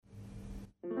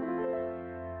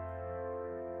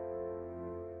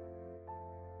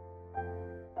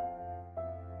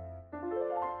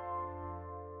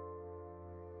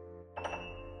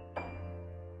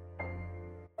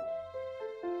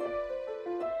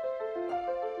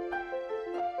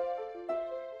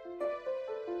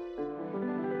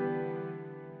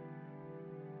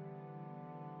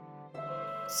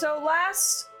So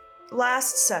last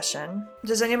session,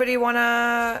 does anybody want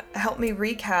to help me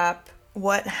recap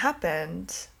what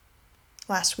happened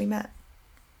last we met?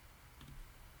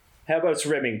 Hebos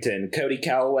Remington, Cody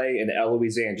Calloway, and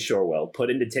Eloise Ann Shorewell put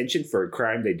in detention for a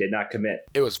crime they did not commit.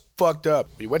 It was fucked up.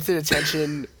 We went to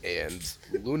detention, and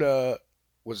Luna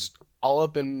was all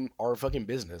up in our fucking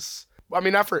business.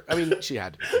 She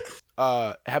had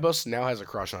to. Hebos now has a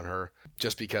crush on her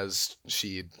just because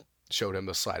she showed him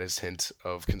the slightest hint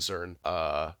of concern.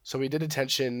 So we did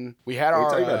detention. We had Are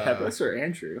our... you talking about Hebos or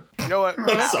Andrew? You know what?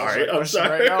 I'm sorry.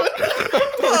 Right now.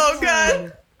 Oh,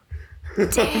 God.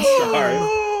 I'm sorry.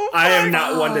 I am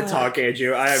not one to talk,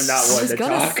 Andrew. I am not one to talk.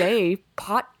 I was gonna say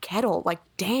pot kettle. Like,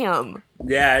 damn.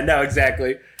 Yeah, no,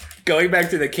 exactly. Going back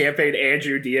to the campaign,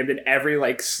 Andrew DM'd and every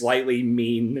slightly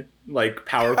mean,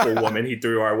 powerful woman he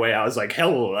threw our way. I was like,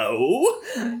 hello.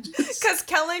 Because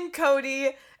Kellen,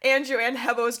 Cody, Andrew, and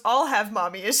Hebos all have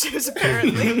mommy issues,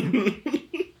 apparently.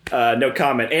 No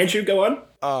comment. Andrew, go on.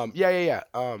 Yeah.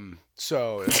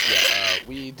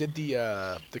 We did the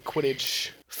Quidditch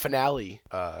finale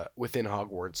within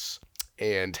Hogwarts,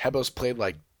 and Hebos played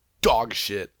like dog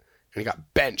shit, and he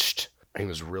got benched. And he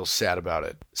was real sad about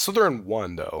it. Slytherin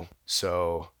won, though,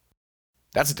 so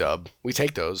that's a dub. We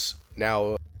take those.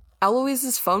 Now...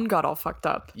 Eloise's phone got all fucked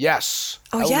up. Yes.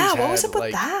 Oh, Eloise yeah, what had, was up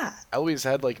with that? Eloise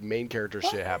had, main character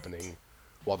shit happening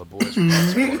while the boys were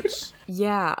playing sports.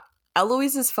 Yeah,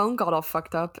 Eloise's phone got all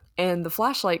fucked up, and the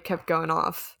flashlight kept going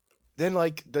off. Then,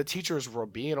 the teachers were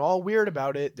being all weird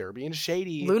about it. They were being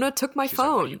shady. Luna took my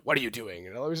phone. Like, what are you doing?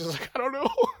 And Eloise was like, I don't know.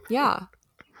 Yeah.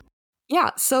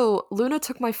 Yeah, so Luna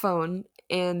took my phone,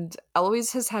 and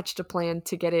Eloise has hatched a plan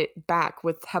to get it back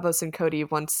with Hebos and Cody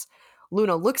once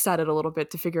Luna looks at it a little bit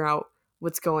to figure out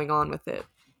what's going on with it.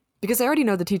 Because I already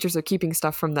know the teachers are keeping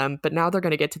stuff from them, but now they're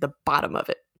going to get to the bottom of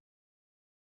it.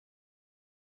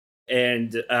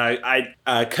 And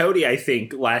Cody, I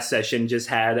think, last session just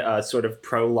had a sort of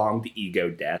prolonged ego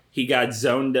death. He got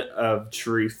zoned of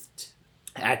truth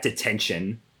at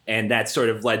detention, and that sort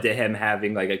of led to him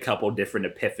having a couple different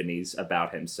epiphanies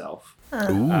about himself.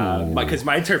 Because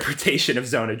my interpretation of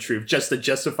Zone of Truth, just to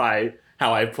justify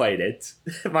how I played it,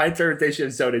 my interpretation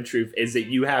of Zone of Truth is that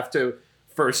you have to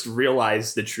first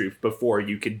realize the truth before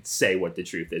you can say what the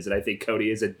truth is. And I think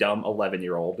Cody is a dumb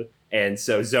 11-year-old. And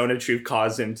so Zone of Truth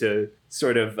caused him to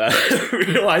sort of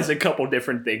realize a couple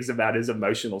different things about his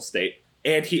emotional state.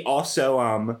 And he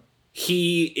also,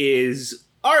 he is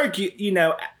argue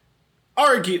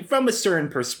from a certain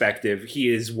perspective,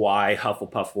 he is why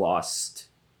Hufflepuff lost.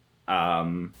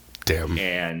 Damn.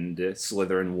 And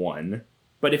Slytherin won.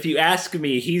 But if you ask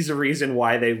me, he's the reason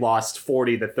why they lost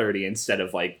 40-30 instead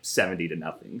of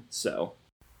 70-0. So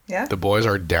yeah, the boys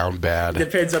are down bad.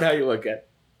 Depends on how you look at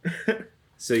it.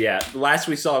 So yeah, the last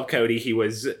we saw of Cody, he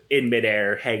was in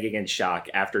midair, hanging in shock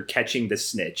after catching the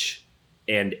snitch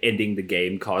and ending the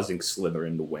game, causing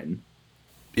Slytherin to win.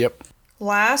 Yep.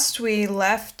 Last we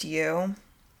left you,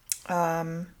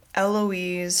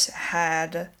 Eloise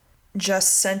had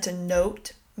just sent a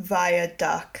note via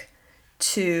Duck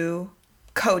to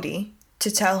Cody to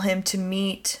tell him to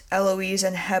meet Eloise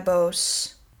and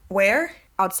Hebos where?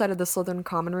 Outside of the Slytherin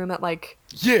common room at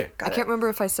Yeah. I can't remember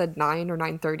if I said 9 or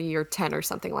 9:30 or 10 or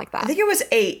something like that. I think it was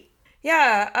 8.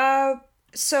 Yeah,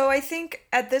 so I think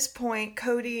at this point,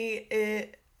 Cody,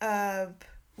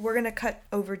 we're going to cut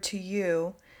over to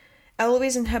you.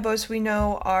 Eloise and Hebos, we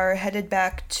know, are headed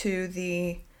back to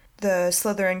the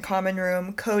Slytherin common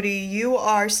room. Cody, you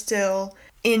are still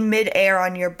in midair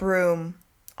on your broom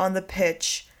on the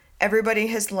pitch. Everybody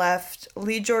has left.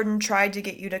 Lee Jordan tried to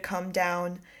get you to come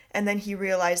down, and then he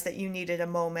realized that you needed a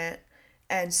moment,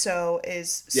 and so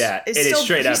is still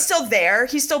straight up. He's still there.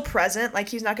 He's still present.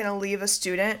 He's not going to leave a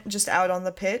student just out on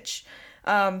the pitch,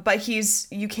 but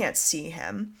you can't see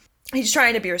him. He's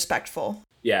trying to be respectful.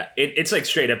 Yeah, it's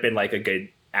straight up been a good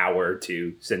hour or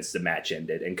two since the match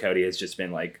ended, and Cody has just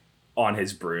been on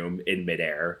his broom in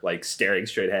midair, staring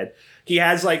straight ahead. He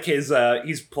has his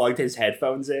he's plugged his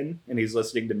headphones in and he's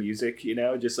listening to music,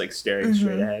 just staring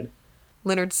straight ahead.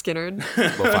 Leonard Skinner.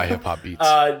 Lo-fi hip-hop beats.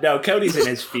 No, Cody's in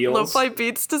his feels. Lo-fi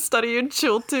beats to study and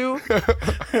chill to.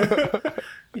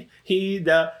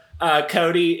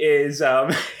 Cody is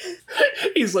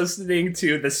he's listening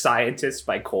to The Scientist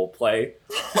by Coldplay.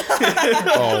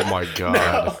 Oh my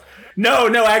god.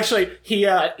 No, actually,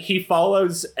 he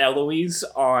follows Eloise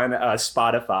on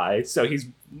Spotify, so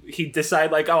he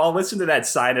decided I'll listen to that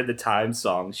Sign of the Times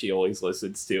song she always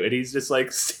listens to, and he's just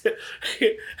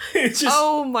it's just,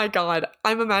 oh my god,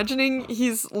 I'm imagining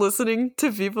he's listening to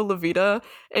Viva La Vida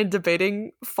and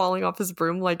debating falling off his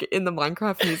broom in the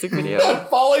Minecraft music video.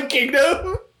 Fallen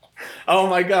Kingdom. Oh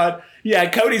my god. Yeah,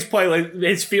 Cody's playlist,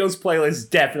 his Fields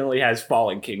playlist definitely has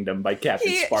Fallen Kingdom by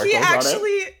Captain Sparkles he on it.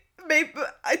 actually maybe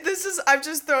I'm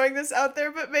just throwing this out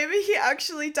there, but maybe he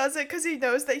actually does it because he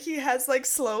knows that he has like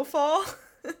slow fall.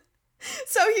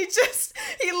 So he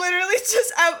literally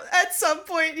just at some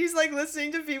point he's like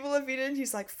listening to People of Eden and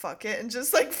he's like fuck it and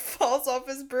just like falls off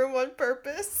his broom on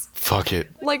purpose. Fuck it.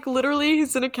 Like, literally,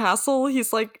 he's in a castle.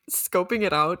 He's, like, scoping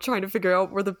it out, trying to figure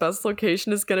out where the best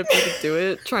location is going to be to do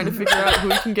it, trying to figure out who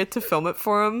he can get to film it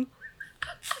for him.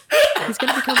 He's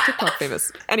going to become TikTok famous.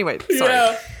 Anyway, sorry.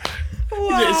 Yeah.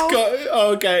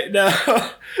 Wow. Okay, no.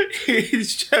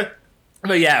 He's just,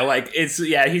 but yeah, like, he's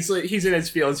in his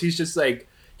Fields. He's just, like,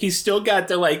 he's still got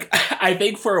the, like, I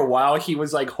think for a while he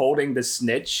was, like, holding the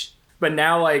snitch. But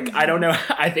now, like, I don't know.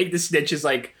 I think the snitch is,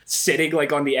 like, sitting,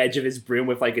 like, on the edge of his broom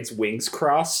with, like, its wings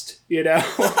crossed, you know?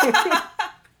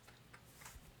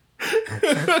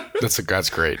 That's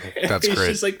great. That's He's great.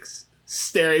 just, like,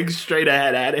 staring straight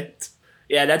ahead at it.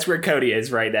 Yeah, that's where Cody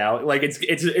is right now. Like,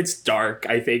 it's dark,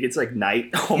 I think. It's, like,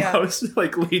 night, almost. Yeah.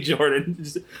 Like, Lee Jordan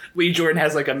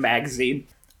has, like, a magazine.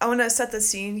 I want to set the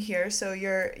scene here. So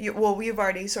well, you've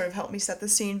already sort of helped me set the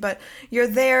scene, but you're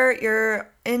there, you're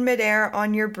in midair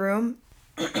on your broom.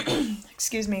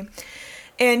 Excuse me.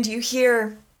 And you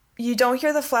don't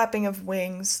hear the flapping of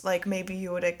wings like maybe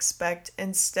you would expect.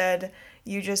 Instead,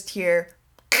 you just hear,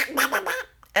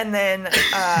 and then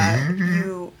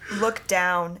you look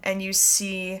down and you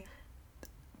see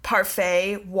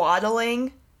Parfait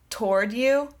waddling toward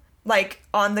you, like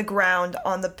on the ground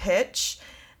on the pitch.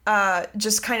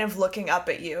 Just kind of looking up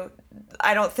at you.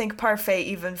 I don't think Parfait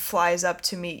even flies up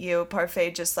to meet you.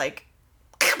 Parfait just like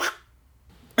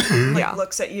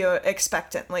looks at you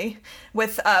expectantly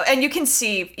with and you can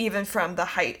see even from the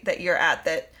height that you're at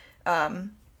that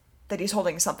he's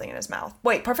holding something in his mouth.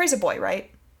 Wait, Parfait's a boy,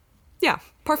 right? Yeah,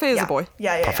 Parfait is a boy.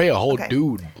 Yeah. Parfait a whole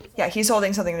dude. Yeah, he's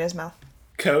holding something in his mouth.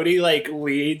 Cody, like,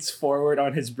 leans forward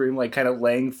on his broom, like, kind of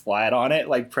laying flat on it,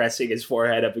 like, pressing his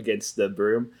forehead up against the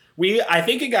broom. I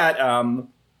think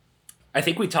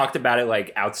we talked about it,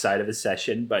 like, outside of the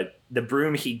session, but the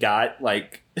broom he got,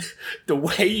 like, the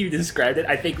way you described it,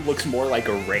 I think looks more like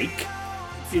a rake,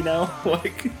 you know?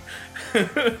 Like,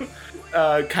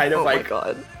 kind of oh like, my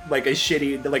God. Like the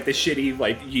shitty,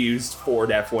 like, used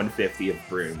Ford F-150 of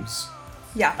brooms.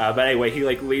 Yeah. But anyway, he,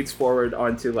 like, leans forward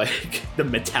onto, like, the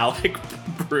metallic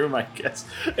broom, I guess.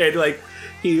 And, like,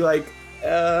 he, like,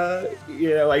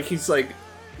 like, he's, like,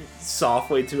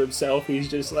 softly to himself, he's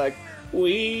just like,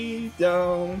 we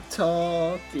don't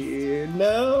talk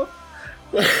enough.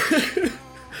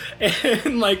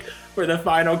 And, like, for the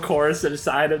final chorus of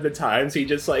Sign of the Times, he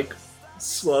just, like,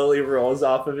 slowly rolls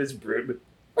off of his broom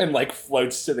and, like,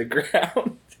 floats to the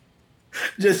ground.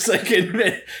 Just like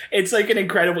it's like an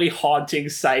incredibly haunting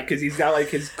sight because he's got like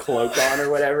his cloak on or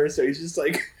whatever, so he's just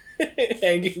like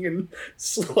hanging and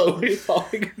slowly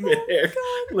falling in midair.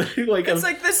 Like it's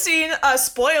like the scene.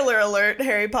 Spoiler alert,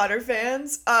 Harry Potter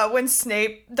fans. When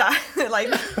Snape died, like.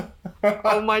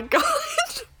 Oh my God.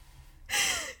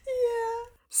 Yeah.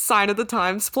 Sign of the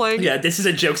Times playing. Yeah, this is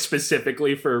a joke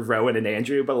specifically for Rowan and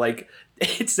Andrew, but like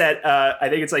it's that I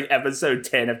think it's like episode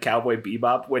 10 of Cowboy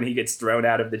Bebop when he gets thrown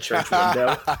out of the church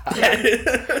window.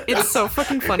 It's so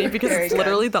fucking funny because Very it's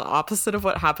literally the opposite of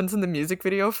what happens in the music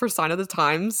video for Sign of the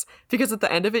Times, because at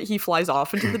the end of it he flies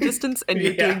off into the distance and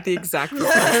you're doing the exact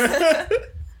reverse.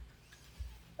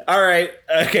 All right.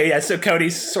 Okay, yeah, so Cody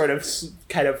sort of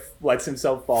kind of lets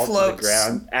himself fall to the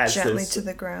ground as gently to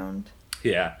the ground.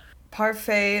 Yeah.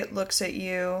 Parfait looks at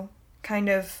you, kind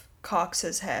of cocks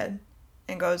his head,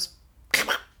 and goes,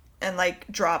 and like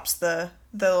drops the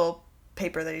little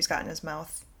paper that he's got in his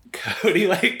mouth. Cody,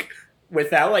 like,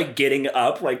 without like getting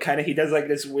up, like kind of he does like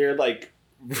this weird like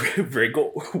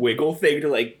wiggle thing to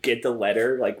like get the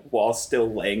letter like while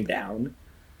still laying down,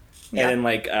 and then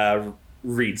like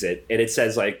reads it, and it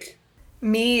says like,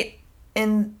 meet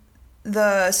in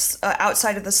the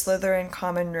outside of the Slytherin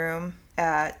common room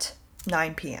at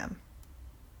 9 p.m.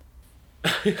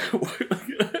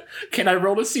 Can I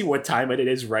roll to see what time it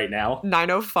is right now?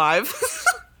 9:05.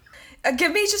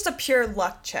 Give me just a pure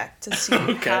luck check to see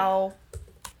how.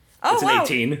 Oh, it's an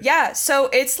 18. Yeah, so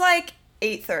it's like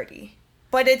 8:30,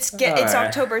 but it's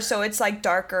October, so it's like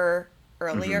darker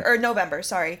earlier, or November,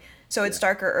 sorry. So it's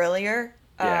darker earlier,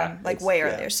 like way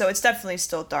earlier. So it's definitely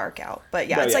still dark out, but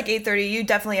yeah, it's like 8:30. You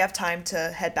definitely have time to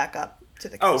head back up to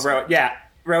the castle.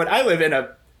 Rowan, I live in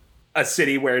a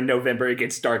city where in November it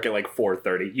gets dark at like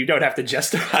 4:30. You don't have to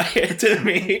justify it to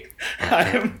me.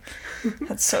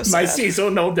 That's so sad. My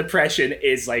seasonal depression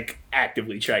is like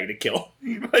actively trying to kill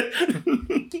me.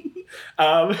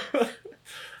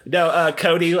 No,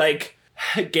 Cody like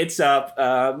gets up,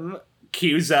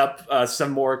 queues up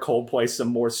some more Coldplay, some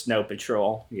more Snow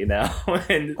Patrol,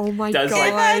 and Oh my does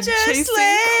god, like chasing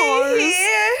cars.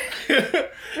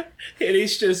 and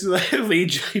he's just like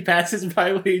he passes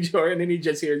by Lee Jordan and he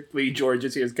just hears Lee George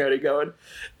just hears Cody going,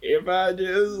 "If I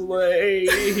just lay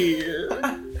here."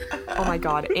 Oh my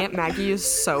god, Aunt Maggie is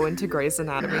so into Grey's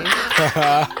Anatomy.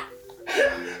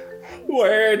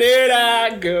 Where did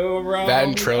I go wrong? That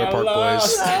and Trailer Park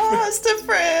Boys. Lost a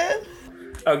friend.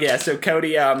 Oh yeah, so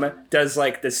Cody does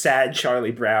like the sad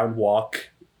Charlie Brown walk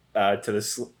to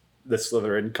the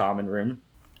Slytherin common room.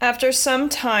 After some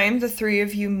time, the three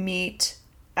of you meet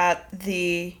at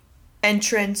the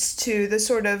entrance to the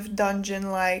sort of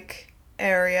dungeon-like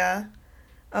area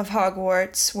of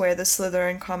Hogwarts where the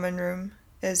Slytherin common room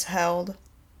is held.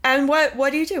 And what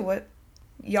do you do? What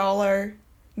y'all are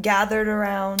gathered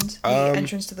around the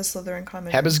entrance to the Slytherin common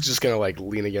room? Heb is just gonna like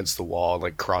lean against the wall and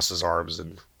like cross his arms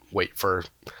and wait for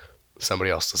somebody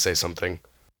else to say something.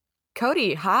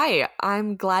 Cody, hi.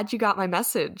 I'm glad you got my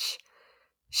message.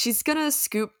 She's gonna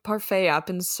scoop Parfait up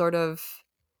and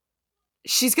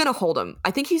she's gonna hold him.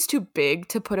 I think he's too big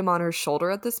to put him on her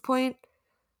shoulder at this point.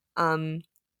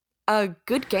 A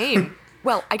good game.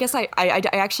 Well, I guess I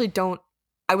actually don't.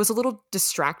 I was a little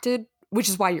distracted, which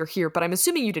is why you're here, but I'm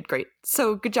assuming you did great.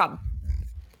 So, good job.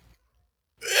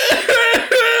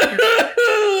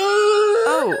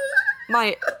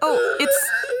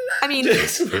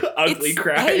 Just ugly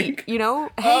crying.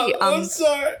 Hey, I'm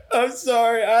sorry.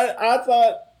 I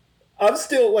thought I'm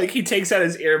still like he takes out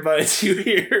his earbuds.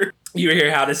 You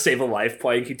hear How to Save a Life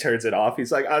playing. He turns it off.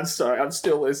 He's like, I'm sorry. I'm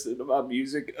still listening to my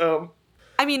music.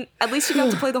 At least you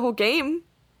got to play the whole game.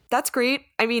 That's great.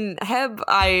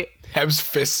 Heb's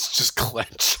fists just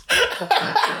clench.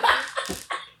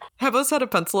 Hebos had a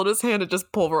pencil in his hand and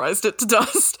just pulverized it to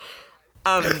dust.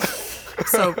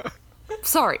 So,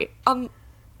 sorry.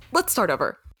 Let's start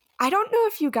over. I don't know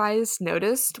if you guys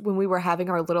noticed when we were having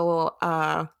our little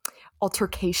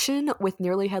altercation with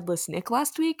Nearly Headless Nick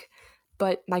last week,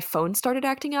 but my phone started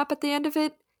acting up at the end of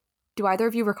it. Do either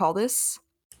of you recall this?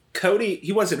 Cody,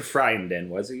 he wasn't frightened then,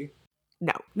 was he?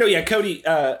 No. No, yeah, Cody,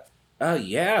 yeah,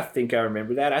 I think I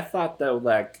remember that. I thought, though,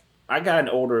 like, I got an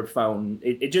older phone.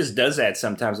 It just does that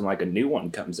sometimes when, like, a new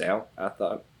one comes out. I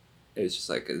thought it was just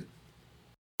like a...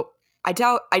 I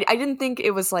didn't think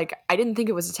it was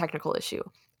a technical issue.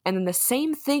 And then the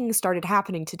same thing started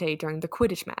happening today during the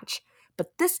Quidditch match.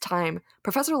 But this time,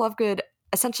 Professor Lovegood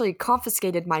essentially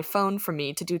confiscated my phone from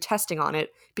me to do testing on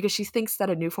it because she thinks that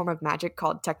a new form of magic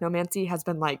called technomancy has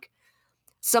been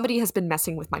somebody has been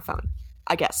messing with my phone,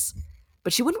 I guess.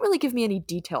 But she wouldn't really give me any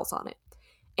details on it.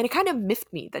 And it kind of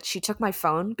miffed me that she took my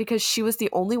phone because she was the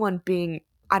only one being,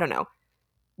 I don't know.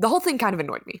 The whole thing kind of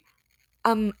annoyed me.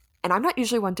 And I'm not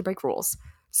usually one to break rules.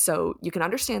 So you can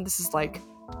understand this is like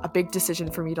a big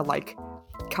decision for me to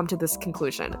come to this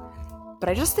conclusion. But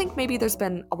I just think maybe there's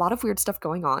been a lot of weird stuff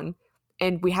going on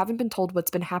and we haven't been told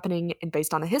what's been happening and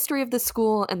based on the history of this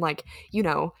school and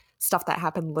stuff that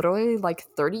happened literally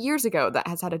 30 years ago that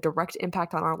has had a direct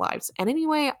impact on our lives. And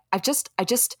anyway,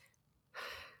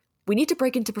 we need to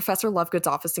break into Professor Lovegood's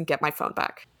office and get my phone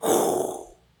back.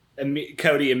 And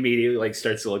Cody immediately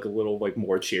starts to look a little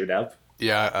more cheered up.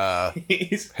 Yeah,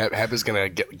 Heb is gonna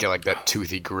get that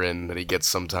toothy grin that he gets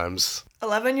sometimes.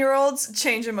 11-year-olds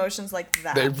change emotions like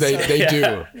that. They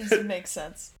do. This makes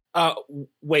sense.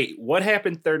 Wait, what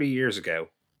happened 30 years ago?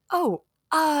 Oh,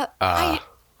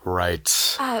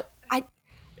 right.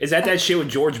 Is that shit with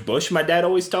George Bush my dad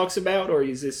always talks about, or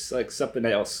is this something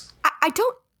else? I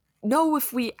don't know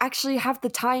if we actually have the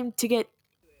time to get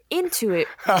into it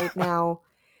right now.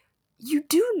 You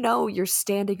do know you're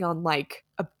standing on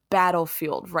a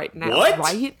battlefield right now, what?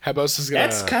 Right? Hebos is gonna.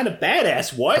 That's kind of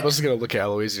badass. What? Hebos is gonna look at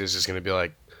Eloise and is just gonna be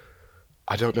like,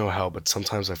 I don't know how, but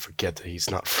sometimes I forget that he's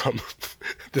not from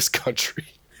this country.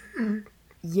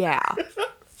 Yeah.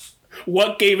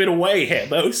 What gave it away,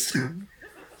 Hebos?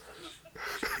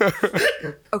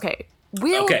 Okay,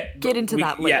 we'll get into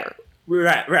that later.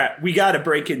 Yeah, right. We gotta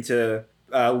break into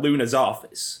Luna's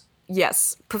office.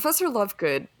 Yes, Professor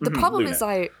Lovegood. The problem Luna.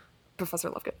 is Professor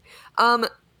Lovegood.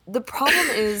 The problem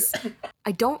is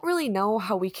I don't really know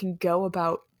how we can go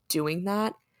about doing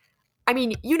that. I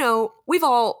mean, we've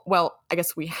all, well, I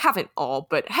guess we haven't all,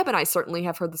 but Heb and I certainly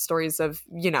have heard the stories of,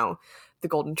 the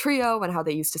Golden Trio and how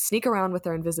they used to sneak around with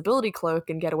their invisibility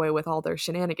cloak and get away with all their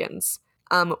shenanigans.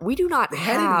 We do not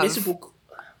have... invisible...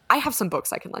 I have some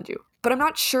books I can lend you, but I'm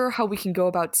not sure how we can go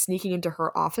about sneaking into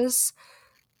her office.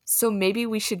 So maybe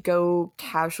we should go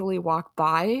casually walk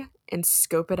by and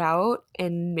scope it out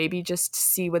and maybe just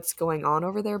see what's going on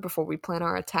over there before we plan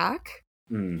our attack.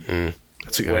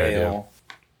 That's a good idea.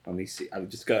 Let me see. I'm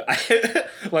just gonna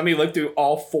let me look through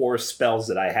all 4 spells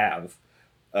that I have.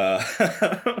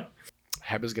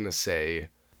 Heb is gonna say,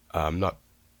 I'm not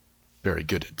very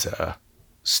good at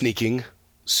sneaking,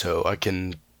 so I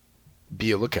can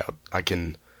be a lookout. I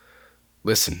can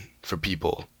listen for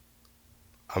people.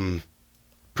 I'm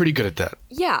pretty good at that.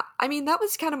 Yeah, I mean, that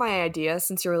was kind of my idea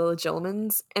since you're the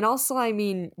Legilmans. And also, I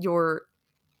mean, you're,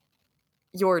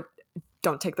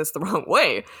 don't take this the wrong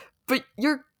way, but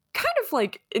you're kind of,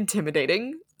 like,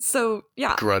 intimidating. So,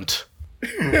 yeah. Grunt.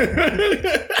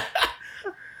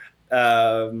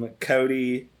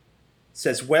 Cody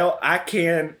says, well, I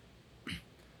can,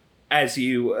 as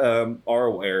you are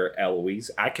aware,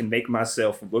 Eloise, I can make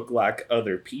myself look like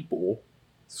other people,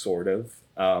 sort of.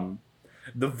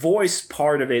 The voice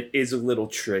part of it is a little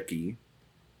tricky,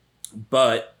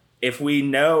 but if we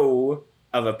know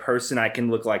of a person I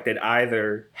can look like that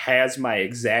either has my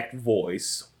exact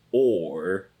voice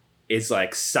or is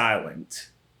like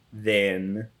silent,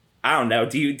 then I don't know.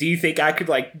 Do you think I could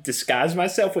like disguise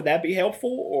myself? Would that be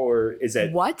helpful, or is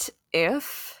that What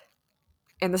if,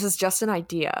 and this is just an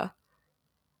idea,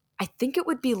 I think it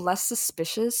would be less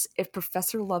suspicious if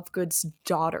Professor Lovegood's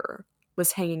daughter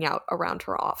was hanging out around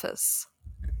her office.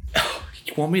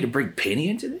 You want me to bring Penny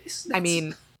into this? I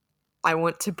mean, I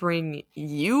want to bring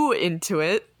you into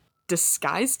it,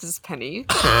 disguised as Penny.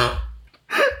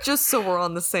 Just so we're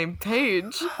on the same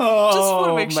page. Just want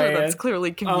to make sure that's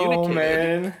clearly communicated. Oh,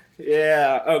 man.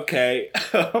 Yeah, okay.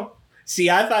 See,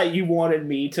 I thought you wanted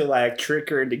me to, like, trick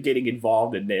her into getting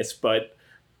involved in this, but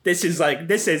this is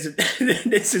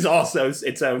also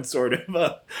its own sort of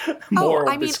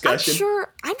moral discussion.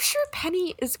 I'm sure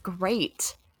Penny is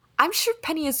great.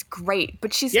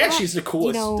 But she's yeah, not, she's the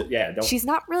coolest. She's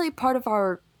not really part of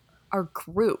our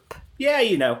group. Yeah,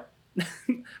 you know.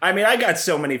 I mean, I got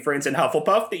so many friends in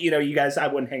Hufflepuff that you guys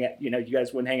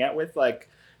wouldn't hang out with, like.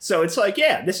 So it's like,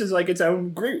 yeah, this is like its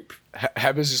own group.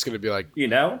 Heb is just gonna be like,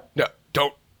 no,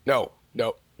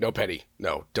 Penny,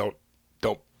 no, don't,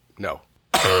 no.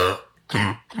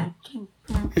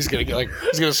 He's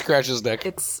gonna scratch his neck.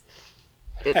 It's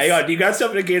hey, do you got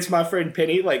something against my friend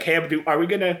Penny? Like, Heb, do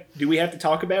we have to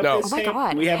talk about No. this? Oh my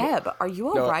God, Heb, are you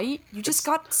all right? You just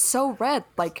got so red,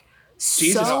 like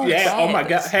Jesus, so yeah. red. Oh my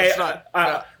God, hey,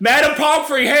 not. Madam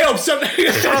Pomfrey, help! Something.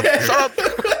 Shut up.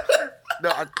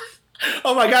 No,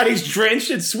 Oh my God, he's drenched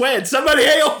in sweat. Somebody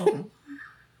help!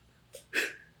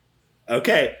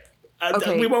 Okay,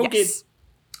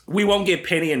 we won't get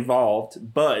Penny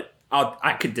involved, but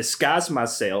I could disguise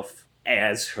myself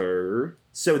as her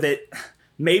so that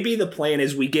maybe the plan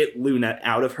is we get Luna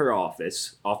out of her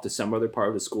office, off to some other part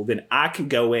of the school. Then I can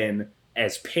go in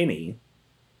as Penny,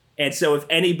 and so if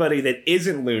anybody that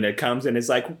isn't Luna comes in and is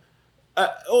like,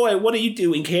 "Oi, what are you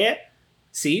doing here?"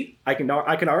 See, I can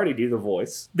already do the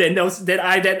voice. Then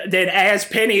as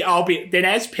Penny, I'll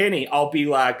be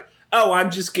like, oh,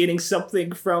 I'm just getting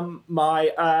something from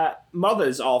my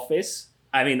mother's office.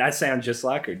 I mean, I sound just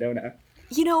like her, don't I?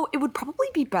 You know, it would probably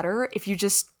be better if you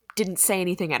just didn't say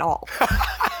anything at all.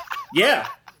 Yeah,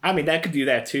 I mean, that could do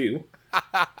that too.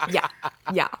 Yeah.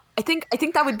 I think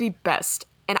that would be best.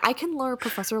 And I can lure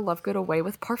Professor Lovegood away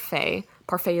with Parfait.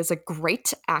 Parfait is a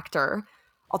great actor.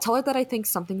 I'll tell her that I think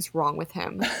something's wrong with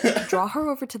him. Draw her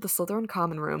over to the Slytherin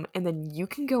common room, and then you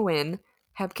can go in.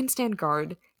 Heb can stand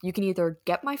guard. You can either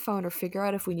get my phone or figure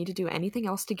out if we need to do anything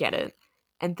else to get it.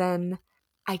 And then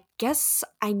I guess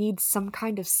I need some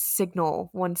kind of signal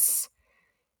once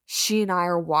she and I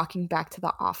are walking back to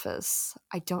the office.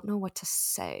 I don't know what to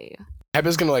say. Heb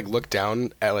is gonna like look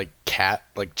down at like Cat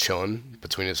like chilling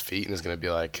between his feet and is gonna be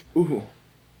like, Ooh,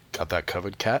 got that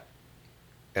covered, Cat?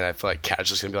 And I feel like Cat's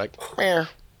just gonna be like, where?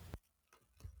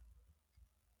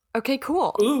 Okay,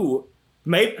 cool. ooh,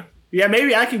 maybe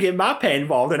I can get my pay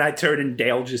involved, and I turn and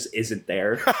Dale just isn't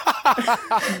there.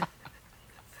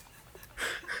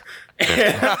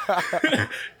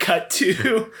 Cut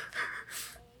to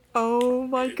Oh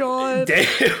my God.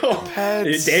 Dale.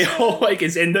 Pets. Dale like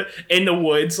is in the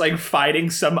woods like fighting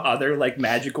some other like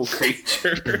magical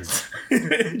creature.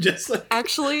 Just like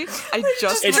Actually, I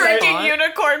just It's Drinking like-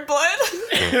 unicorn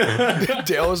blood.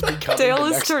 Dale is becoming Dale the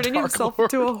is next turning Dark himself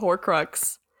Lord. into a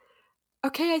Horcrux.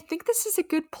 Okay, I think this is a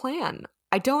good plan.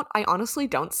 I honestly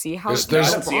don't see how There's, it there's,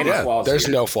 I don't see any yeah, flaws there's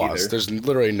here no flaws. either. There's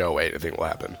literally no way anything will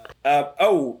happen.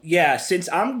 Oh yeah, since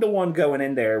I'm the one going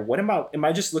in there, what am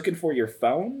I just looking for your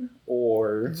phone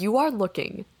or You are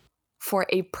looking for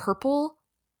a purple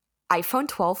iPhone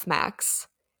 12 Max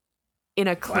in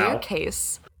a clear Wow.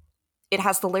 case. It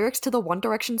has the lyrics to the One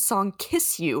Direction song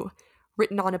Kiss You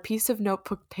written on a piece of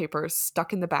notebook paper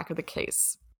stuck in the back of the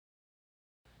case.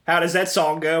 how does that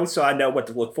song go so I know what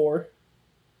to look for?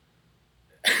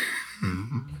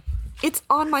 It's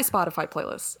on my Spotify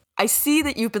playlist. I see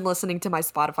that you've been listening to my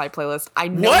Spotify playlist. I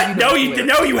know What? You No, know you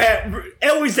no, you have.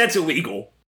 Eloise, that's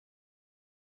illegal.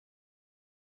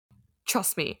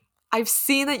 Trust me. I've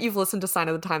seen that you've listened to Sign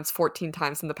of the Times 14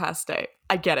 times in the past day.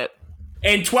 I get it.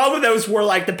 And 12 of those were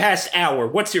like the past hour.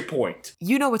 What's your point?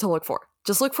 You know what to look for.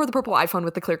 Just look for the purple iPhone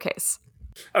with the clear case.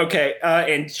 Okay,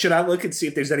 and should I look and see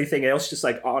if there's anything else just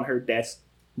like on her desk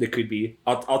that could be?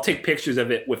 I'll take pictures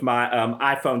of it with my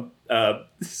iPhone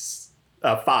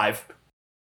 5.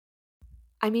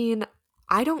 I mean,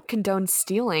 I don't condone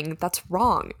stealing. That's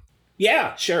wrong.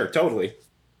 Yeah, sure, totally.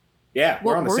 Yeah,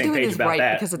 we're What on the we're same doing page is about right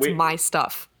that. because it's my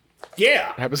stuff.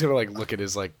 Yeah. Habba's gonna like look at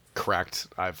his like cracked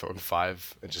iPhone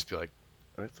 5 and just be like,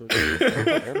 I thought it was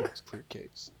Air Max clear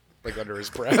case, like under his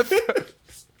breath.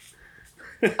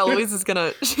 Eloise is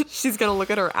she's gonna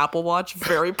look at her Apple Watch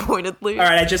very pointedly. All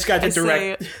right, I just got the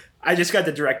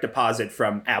say- direct deposit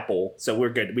from Apple, so we're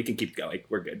good. We can keep going.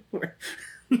 We're good.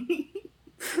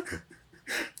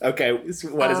 Okay, so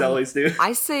what does Eloise do?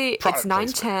 I say Product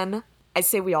it's 9:10. I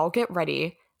say we all get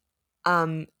ready,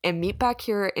 and meet back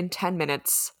here in 10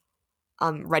 minutes,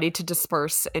 ready to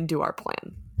disperse and do our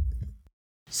plan.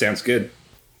 Sounds good.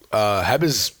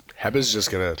 Habba's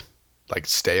just gonna like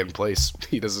stay in place.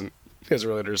 He doesn't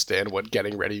really understand what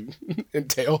getting ready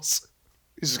entails.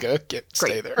 He's just gonna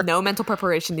stay there. No mental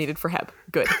preparation needed for Heb.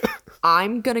 Good.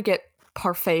 I'm gonna get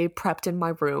Parfait prepped in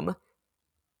my room.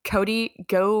 Cody,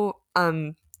 go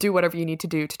do whatever you need to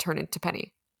do to turn into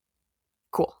Penny.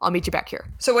 Cool. I'll meet you back here.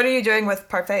 So what are you doing with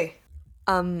Parfait?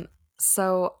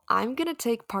 So I'm gonna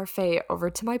take Parfait over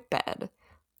to my bed,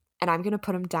 and I'm gonna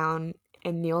put him down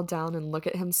and kneel down and look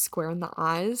at him square in the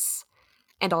eyes,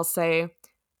 and I'll say,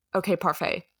 "Okay,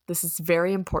 Parfait, this is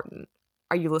very important.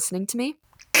 Are you listening to me?"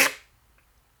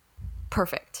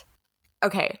 Perfect.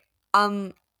 Okay.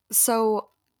 So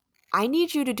I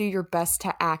need you to do your best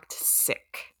to act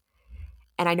sick.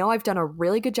 And I know I've done a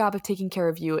really good job of taking care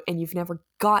of you, and you've never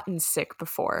gotten sick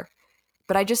before,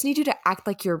 but I just need you to act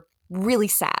like you're really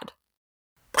sad.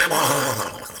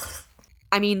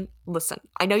 I mean, listen,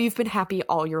 I know you've been happy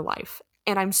all your life,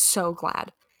 and I'm so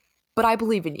glad, but I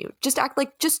believe in you. Just act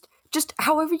like, just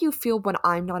however you feel when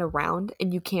I'm not around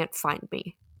and you can't find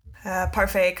me.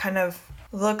 Parfait kind of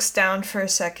looks down for a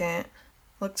second,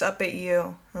 looks up at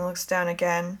you, and looks down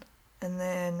again, and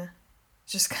then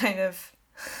just kind of...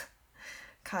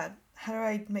 God, how do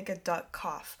I make a duck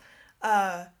cough?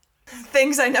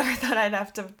 Things I never thought I'd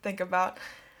have to think about.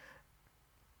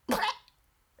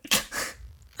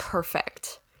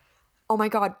 Perfect. Oh my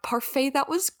god, Parfait, that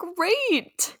was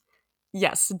great!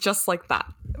 Yes, just like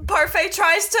that. Parfait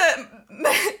tries to...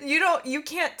 You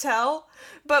can't tell,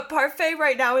 but Parfait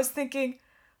right now is thinking,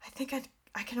 I think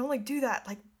I can only do that,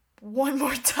 like, one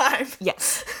more time.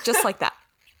 Yes, just like that.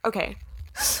 Okay.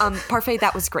 Parfait,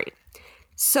 that was great.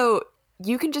 So,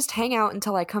 you can just hang out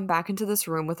until I come back into this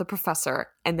room with the professor,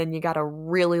 and then you gotta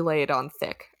really lay it on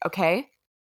thick, okay?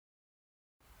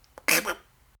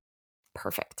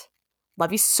 Perfect.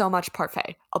 Love you so much,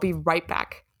 Parfait. I'll be right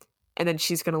back. And then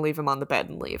she's gonna leave him on the bed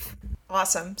and leave.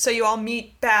 Awesome. So you all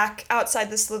meet back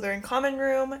outside the Slytherin common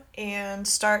room and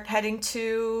start heading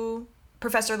to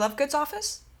Professor Lovegood's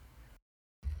office?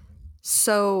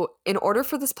 So, in order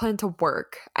for this plan to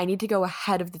work, I need to go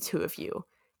ahead of the two of you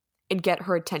and get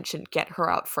her attention, get her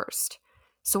out first.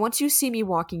 So once you see me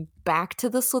walking back to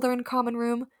the Slytherin common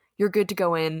room, you're good to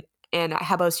go in, and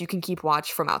Hebos, you can keep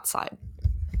watch from outside.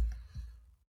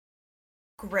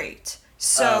 Great.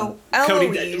 So,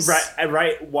 Cody, Eloise...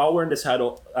 right, while we're in this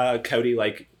huddle, Cody,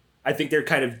 like, I think they're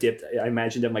kind of dipped, I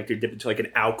imagine them like they're dipped into like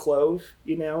an alcove,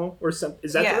 you know, or something.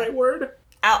 Is that Yeah. the right word?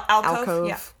 Alcove?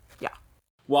 Yeah.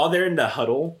 While they're in the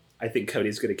huddle, I think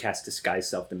Cody's going to cast Disguise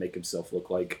Self to make himself look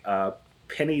like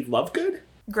Penny Lovegood.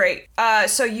 Great.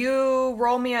 So you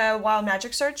roll me a wild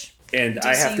magic search. And DC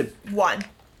I have to... 1.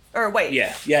 Or wait.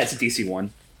 Yeah, it's a DC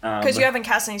 1. Because you haven't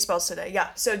cast any spells today. Yeah,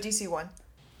 so DC 1.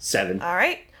 7. All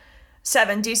right.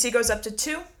 7. DC goes up to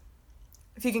 2.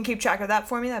 If you can keep track of that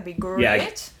for me, that'd be great. Yeah,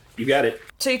 you got it.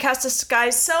 So you cast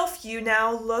Disguise Self. You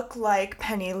now look like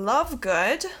Penny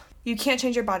Lovegood. You can't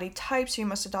change your body type, so you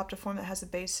must adopt a form that has a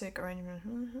basic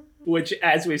arrangement. Which,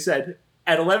 as we said,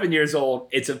 at 11 years old,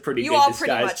 it's a pretty You good all disguise.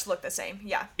 pretty much look the same,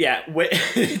 yeah. Yeah,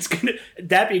 it's gonna.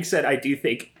 That being said, I do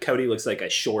think Cody looks like a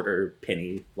shorter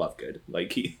Penny Lovegood.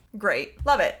 Like he. Great.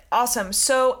 Love it. Awesome.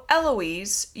 So,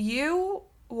 Eloise, you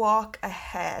walk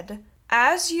ahead.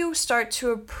 As you start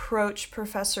to approach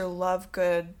Professor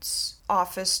Lovegood's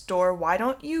office door, why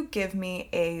don't you give me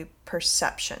a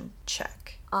perception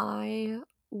check? I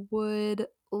would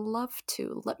love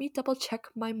to. Let me double check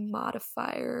my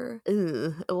modifier.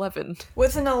 11.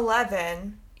 With an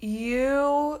 11,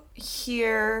 you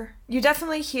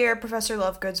definitely hear Professor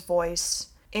Lovegood's voice,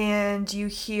 and you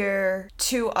hear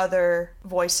two other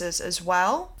voices as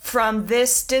well. From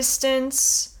this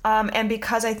distance, and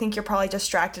because I think you're probably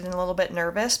distracted and a little bit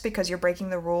nervous because you're breaking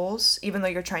the rules, even though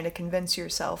you're trying to convince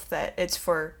yourself that it's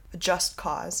for a just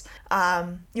cause,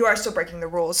 you are still breaking the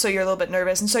rules, so you're a little bit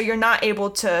nervous, and so you're not able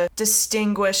to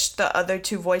distinguish the other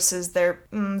two voices. They're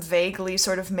vaguely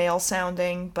sort of male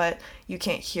sounding, but you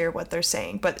can't hear what they're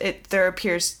saying. But there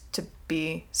appears to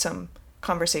be some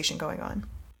conversation going on.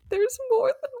 There's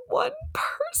more than one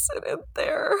person in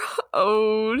there.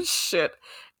 Oh, shit.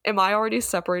 Am I already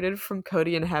separated from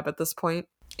Cody and Heb at this point?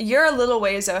 You're a little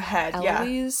ways ahead,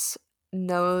 Eloise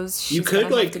knows she's You could,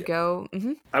 gonna like- have to go.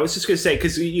 Mm-hmm. I was just gonna say,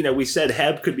 because we said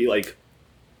Heb could be like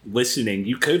listening.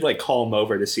 You could like call him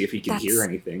over to see if he can hear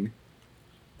anything.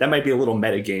 That might be a little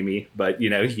metagamey, but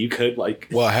you could like.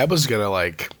 Well, Heb was gonna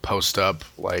like post up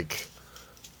like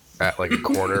at like a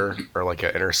corner or like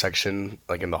an intersection,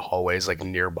 like in the hallways, like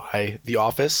nearby the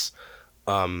office,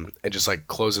 and just like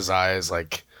close his eyes,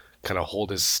 like kind of hold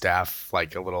his staff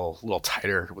like a little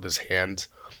tighter with his hand,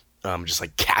 just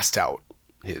like cast out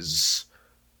his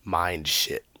mind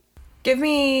shit. Give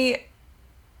me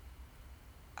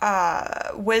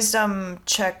wisdom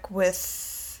check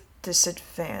with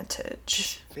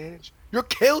disadvantage. Advantage. You're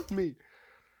killing me.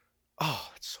 Oh,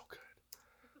 it's so good.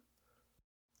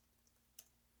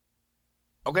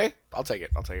 Okay, I'll take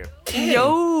it.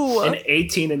 Yo! An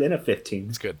 18 and then a 15.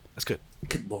 That's good.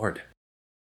 Good lord.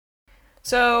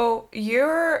 So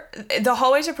the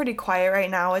hallways are pretty quiet right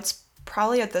now. It's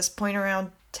probably at this point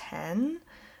around 10,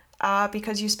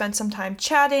 because you spent some time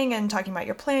chatting and talking about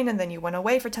your plan, and then you went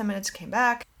away for 10 minutes, came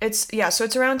back. So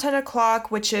it's around 10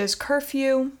 o'clock, which is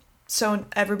curfew. So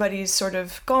everybody's sort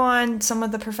of gone. Some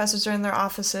of the professors are in their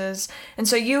offices. And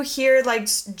so you hear like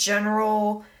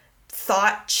general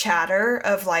thought chatter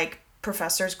of like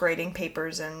professors grading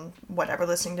papers and whatever,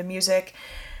 listening to music.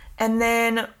 And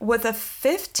then with a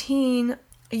 15,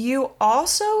 you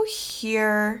also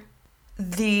hear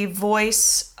the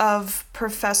voice of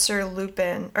Professor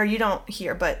Lupin, or you don't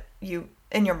hear, but you,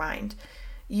 in your mind,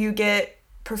 you get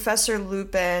Professor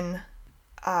Lupin.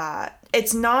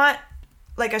 It's not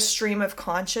like a stream of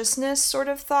consciousness sort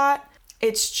of thought.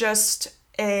 It's just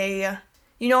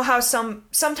how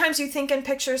sometimes you think in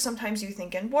pictures, sometimes you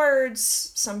think in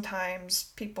words,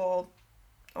 sometimes people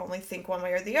only think one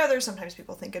way or the other, sometimes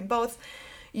people think in both.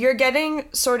 You're getting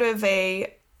sort of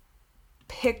a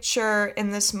picture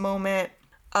in this moment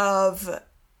of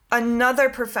another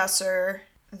professor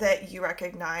that you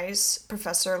recognize,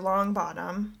 Professor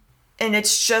Longbottom, and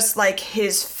it's just like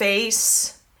his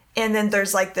face, and then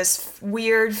there's like this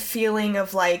weird feeling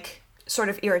of like sort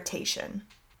of irritation,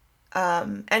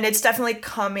 and it's definitely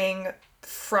coming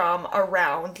from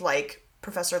around like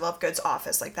Professor Lovegood's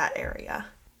office, like that area.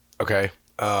 Okay.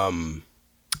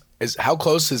 How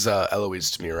close is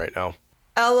Eloise to me right now?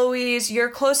 Eloise, you're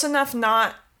close enough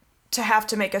not to have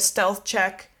to make a stealth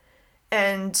check,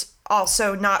 and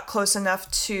also not close enough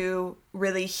to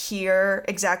really hear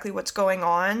exactly what's going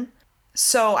on.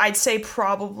 So I'd say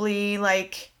probably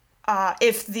like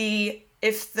if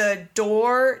the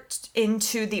door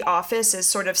into the office is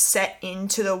sort of set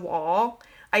into the wall,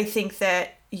 I think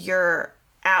that you're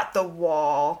at the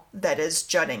wall that is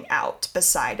jutting out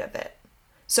beside of it.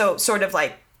 So sort of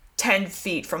like 10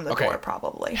 feet from the door,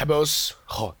 probably. Hebos.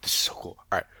 Oh, this is so cool.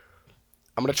 All right.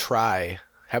 I'm going to try.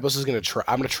 Hebos is going to try.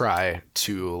 I'm going to try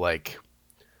to like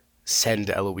send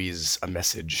Eloise a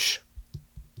message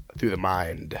through the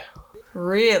mind.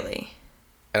 Really?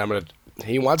 And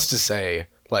he wants to say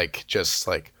like, just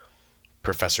like,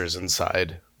 professors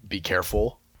inside, be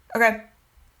careful. Okay.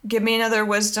 Give me another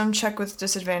wisdom check with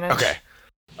disadvantage. Okay.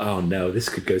 Oh no, this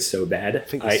could go so bad. I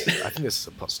think this is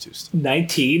a +2 still.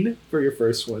 19 for your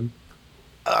first one.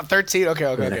 13. Okay.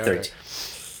 Okay.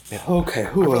 Yeah. Okay. I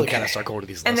really kind of start going to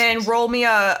these And lessons. then roll me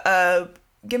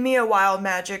give me a wild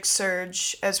magic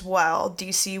surge as well,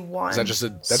 DC 1. Is that just a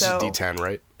D10,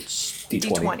 right?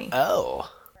 D20.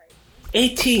 Oh.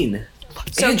 18.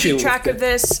 So Andrew, keep track of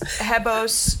this,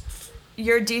 Hebos.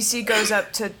 Your DC goes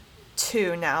up to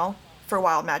 2 now for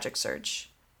wild magic surge.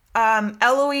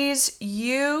 Eloise,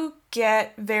 you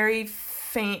get very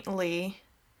faintly,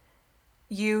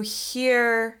 you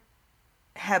hear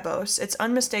Hebos. It's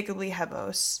unmistakably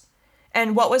Hebos.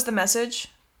 And what was the message?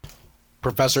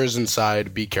 Professors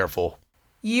inside, be careful.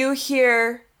 You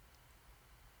hear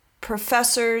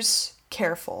professors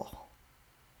careful.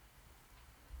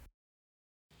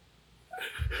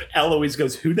 Eloise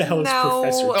goes, "Who the hell is No.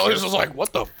 Professor?" Eloise was like,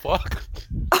 what the fuck?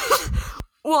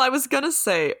 Well, I was gonna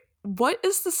say, what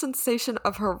is the sensation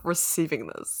of her receiving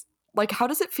this? Like, how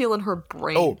does it feel in her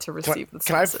brain to receive this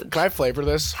message? Can I flavor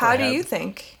this? How for do Heb? you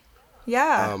think?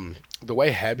 Yeah. The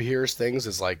way Heb hears things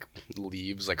is like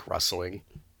leaves like rustling.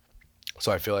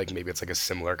 So I feel like maybe it's like a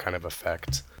similar kind of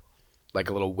effect, like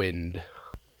a little wind,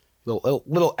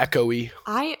 little echoey.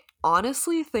 I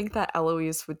honestly think that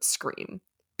Eloise would scream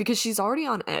because she's already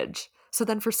on edge. So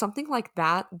then for something like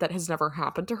that has never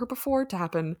happened to her before to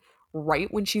happen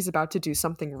right when she's about to do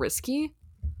something risky.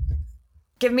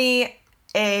 Give me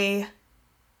a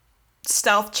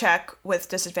stealth check with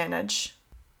disadvantage.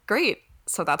 Great.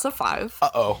 So that's a 5.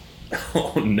 Uh-oh.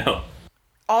 Oh no!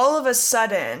 All of a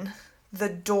sudden, the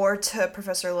door to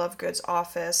Professor Lovegood's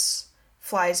office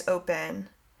flies open,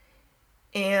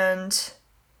 and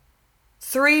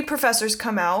 3 professors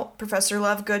come out. Professor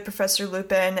Lovegood, Professor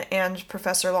Lupin, and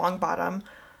Professor Longbottom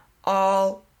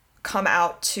all come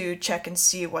out to check and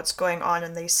see what's going on,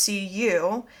 and they see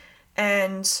you.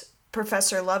 And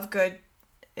Professor Lovegood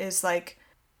is like,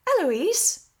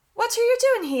 "Eloise, what are you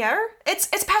doing here? It's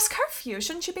past curfew.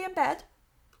 Shouldn't you be in bed?"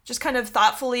 Just kind of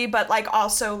thoughtfully, but like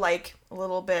also like a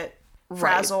little bit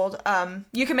frazzled.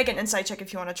 You can make an insight check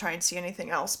if you want to try and see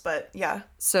anything else, but yeah.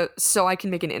 So I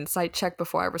can make an insight check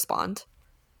before I respond.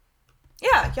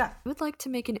 Yeah. I would like to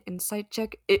make an insight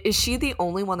check. Is she the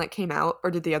only one that came out, or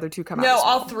did the other 2 come out? No, as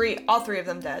well? all three of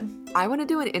them dead. I want to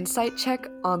do an insight check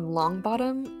on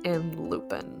Longbottom and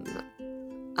Lupin.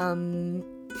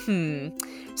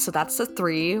 So that's a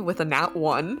 3 with a nat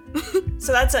 1.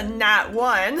 So that's a nat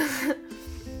 1.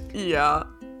 Yeah.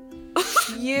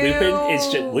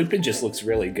 Lupin just looks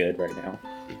really good right now.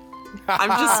 I'm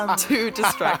just too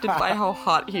distracted by how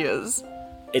hot he is.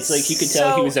 It's like you could tell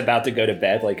he So- was about to go to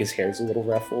bed, like his hair's a little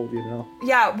ruffled, you know?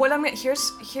 Yeah, what I'm gonna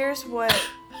here's what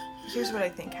I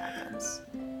think happens.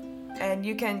 And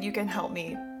you can help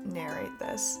me narrate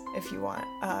this if you want,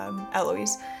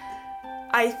 Eloise.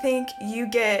 I think you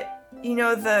get, you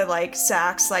know, the like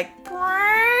sax like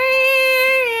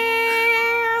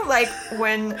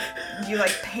when you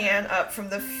like pan up from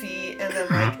the feet and then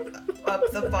like up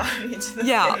the body to the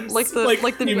face. like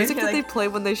the you music mean- that they play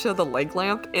when they show the leg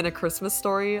lamp in A Christmas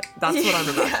Story. That's what I'm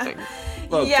imagining.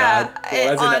 Oh, Yeah,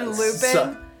 God. on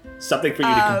Lupin. Something for you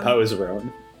to compose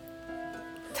around.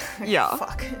 Yeah.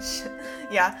 Fuck.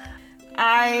 Yeah.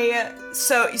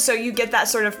 So you get that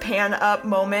sort of pan up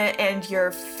moment and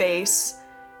your face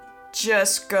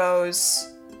just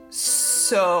goes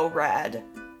so red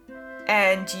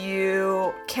and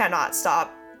you cannot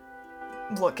stop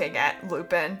looking at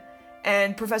Lupin,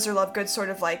 and Professor Lovegood sort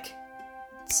of like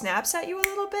snaps at you a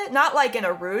little bit, not like in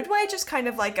a rude way, just kind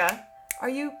of like a are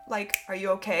you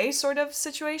okay sort of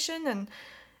situation,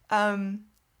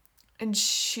 and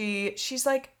she's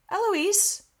like,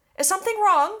 "Eloise, is something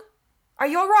wrong? Are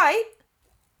you all right?"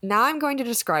 Now I'm going to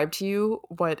describe to you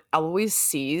what Eloise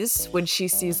sees when she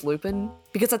sees Lupin,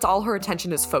 because that's all her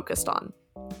attention is focused on.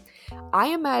 I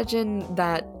imagine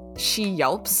that she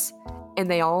yelps,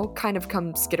 and they all kind of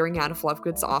come skittering out of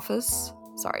Lovegood's office.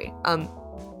 Sorry.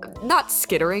 Not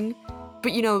skittering,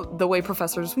 but you know, the way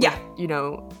professors would, Yeah. you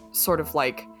know, sort of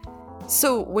like...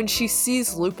 So when she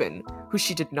sees Lupin, who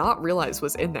she did not realize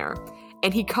was in there,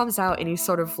 and he comes out and he's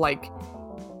sort of like,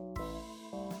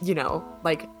 you know,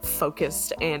 like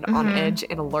focused and on edge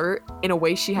and alert in a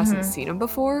way she hasn't seen him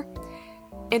before.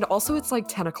 And also it's like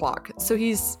 10 o'clock, so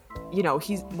he's, you know,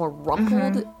 he's more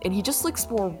rumpled and he just looks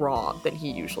more raw than he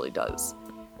usually does.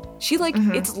 She like,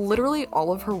 it's literally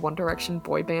all of her One Direction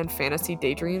boy band fantasy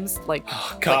daydreams, like,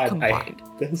 Oh, God, like I combined.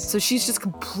 hate this. So she's just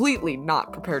completely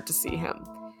not prepared to see him.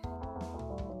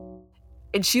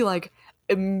 And she like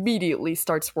immediately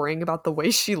starts worrying about the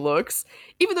way she looks,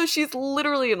 even though she's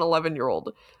literally an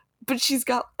 11-year-old. But she's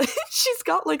got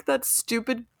like that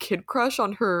stupid kid crush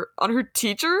on her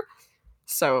teacher.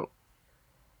 So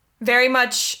Very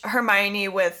much Hermione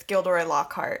with Gilderoy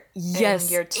Lockhart yes,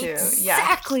 in year 2.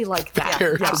 exactly like that.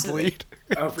 Character absolutely. bleed.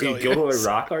 Oh, dude, Brilliant. Gilderoy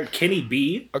Lockhart? Kenny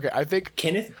B? Okay, I think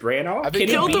Kenneth Branagh? I think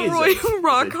Kenny B Gilderoy is a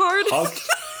Lockhart? hunk.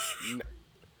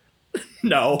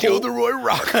 No. Gilderoy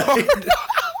Lockhart.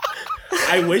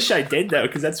 I wish I did, though,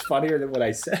 because that's funnier than what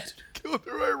I said.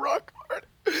 Gilderoy Lockhart.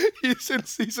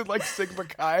 He's in like Sigma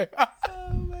Chi.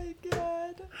 Oh my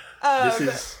god. This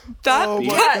is... That Oh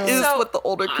my that God. is So- what the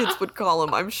older kids would call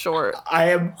him, I'm sure. I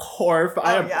am horrified.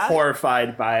 I am yeah?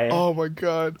 horrified by Oh my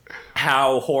god.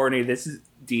 how horny this is.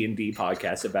 D&D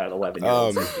podcast about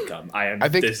 11-year-olds has become.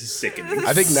 This is sickening.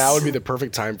 I think now would be the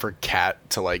perfect time for Cat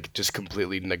to like just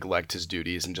completely neglect his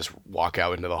duties and just walk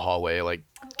out into the hallway like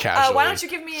casually. Why don't you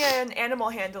give me an animal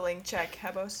handling check,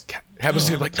 Hebos? Hebos is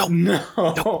gonna be like,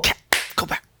 no, Cat, go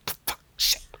back. Fuck,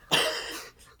 shit.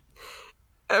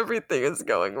 Everything is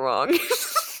going wrong.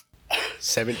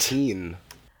 17.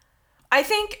 I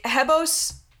think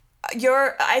Hebos,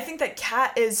 I think that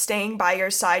Kat is staying by your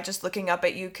side, just looking up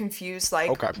at you, confused. Like,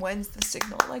 Okay. When's the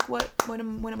signal? Like, when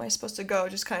am I supposed to go?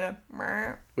 Just kind of.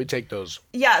 We take those.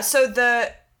 Yeah. So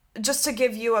just to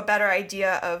give you a better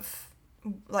idea of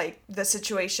like the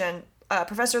situation,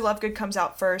 Professor Lovegood comes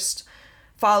out first,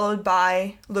 followed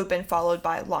by Lupin, followed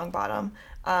by Longbottom.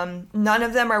 None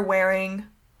of them are wearing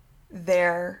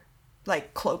their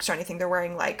like cloaks or anything. They're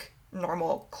wearing like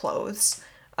normal clothes.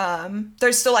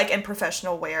 They're still like in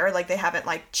professional wear, like they haven't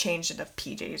like changed into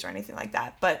PJs or anything like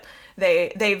that, but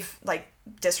they've like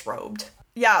disrobed.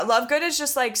 Yeah, Lovegood is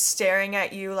just like staring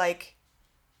at you like,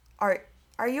 are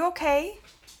you okay?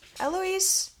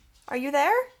 Eloise, are you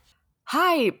there?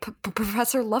 Hi,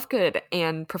 Professor Lovegood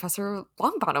and Professor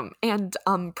Longbottom and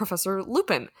Professor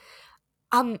Lupin.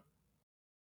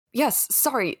 Yes,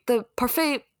 sorry, the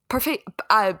Parfait,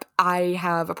 I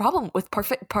have a problem with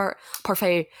Parfait.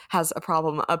 Parfait has a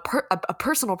problem, a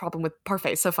personal problem with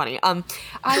Parfait. So funny. I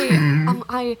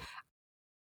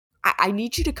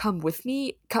need you to come with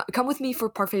me. Come with me for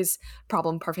Parfait's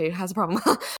problem. Parfait has a problem,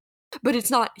 but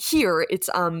it's not here. It's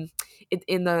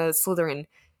in the Slytherin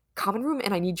common room,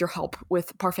 and I need your help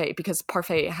with Parfait because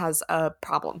Parfait has a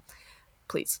problem.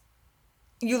 Please.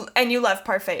 You left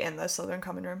Parfait in the Slytherin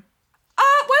common room.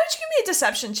 Why don't you give me a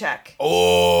deception check?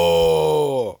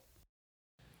 Oh.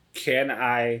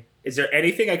 Is there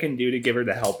anything I can do to give her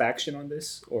the help action on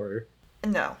this? Or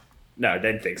No. no, I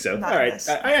didn't think so. Not All right, this.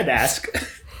 I had to ask.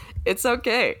 It's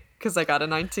okay because I got a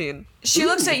 19. She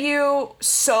looks at you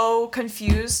so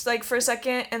confused, like for a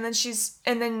second, and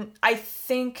then I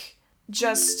think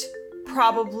just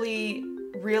probably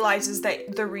realizes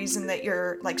that the reason that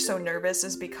you're like so nervous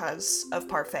is because of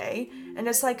Parfait, and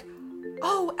it's like,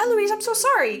 oh, Eloise, I'm so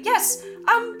sorry. Yes,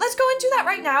 let's go and do that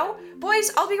right now.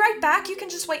 Boys, I'll be right back. You can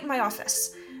just wait in my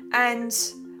office. And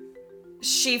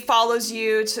she follows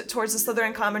you towards the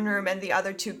Slytherin common room, and the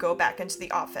other two go back into the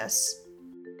office.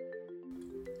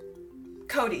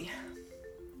 Cody,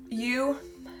 you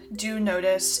do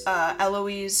notice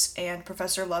Eloise and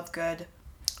Professor Lovegood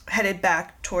headed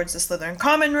back towards the Slytherin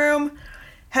common room.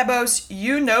 Hebos,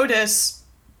 you notice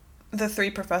the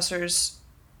three professors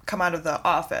come out of the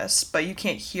office, but you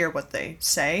can't hear what they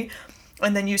say.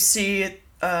 And then you see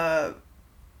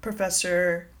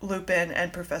Professor Lupin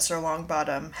and Professor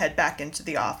Longbottom head back into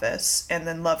the office, and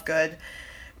then Lovegood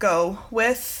go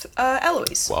with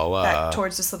Eloise back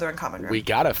towards the Slytherin common room. We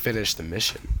gotta finish the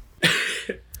mission.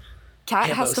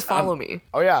 Cat has to follow me.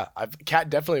 Oh yeah,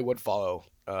 Cat definitely would follow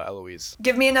Eloise.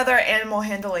 Give me another animal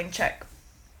handling check.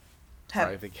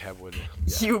 I think Heb would.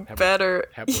 You better.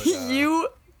 You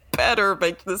better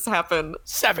make this happen.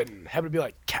 7. Heb would be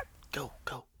like, Cat, go.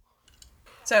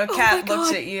 So Cat my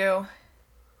looks God. at you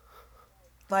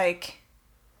like,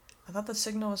 I thought the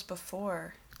signal was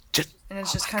before. And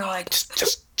it's just kind of like,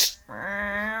 just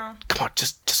meow, come on,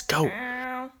 just go.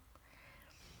 meow.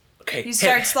 Okay. He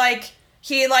starts like,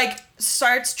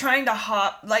 starts trying to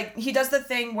hop, like, he does the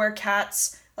thing where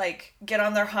cats, like, get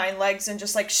on their hind legs and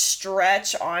just, like,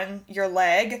 stretch on your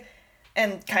leg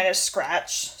and kind of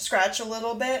scratch a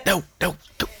little bit. No.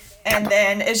 And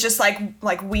then it's just,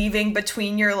 like weaving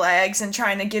between your legs and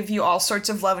trying to give you all sorts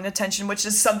of love and attention, which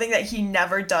is something that he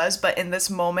never does, but in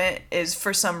this moment is,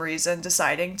 for some reason,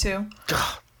 deciding to.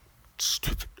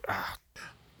 Stupid.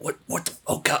 What?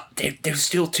 Oh God, there's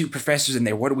still 2 professors in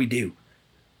there. What do we do?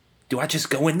 Do I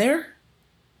just go in there?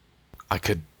 I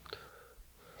could.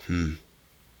 Do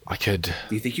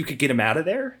you think you could get him out of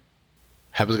there?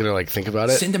 Heb was gonna like think about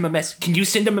it. Send him a message. Can you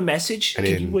send him a message? And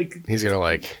Can you like he's gonna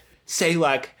like say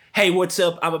like, "Hey, what's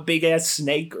up? I'm a big ass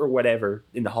snake or whatever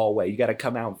in the hallway. You got to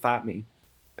come out and fight me."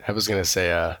 Heb was gonna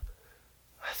say, I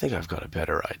think I've got a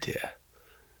better idea.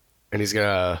 And he's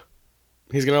gonna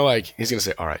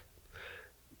say, all right,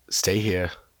 stay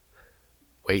here,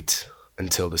 wait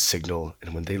until the signal,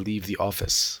 and when they leave the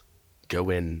office, go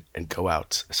in and go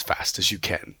out as fast as you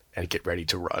can and get ready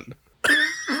to run.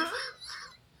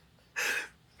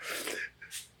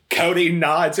 Cody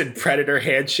nods and Predator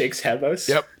handshakes Hebos.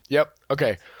 Yep.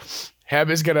 Okay. Heb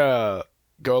is gonna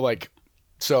go like,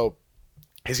 so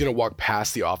he's gonna walk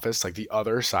past the office, like the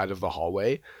other side of the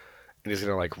hallway, and he's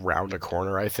gonna like round a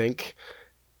corner, I think,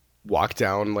 walk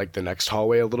down like the next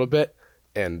hallway a little bit,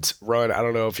 And Rowan, I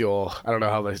don't know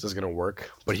how this is gonna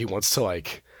work, but he wants to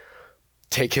like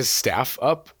take his staff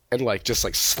up and like just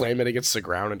like slam it against the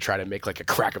ground and try to make like a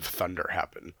crack of thunder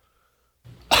happen.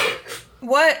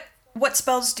 What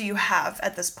spells do you have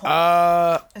at this point?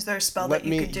 Is there a spell that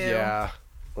you could do? Yeah.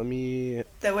 Let me.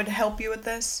 That would help you with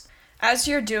this. As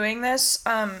you're doing this,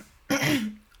 are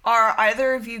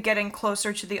either of you getting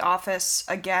closer to the office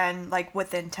again, like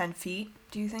within 10 feet,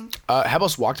 do you think?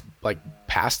 Hebos walked like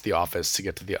past the office to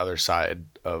get to the other side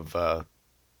of the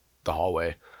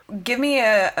hallway. Give me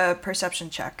a perception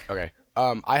check. Okay.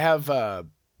 I have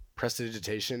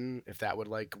prestidigitation, if that would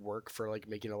like work for like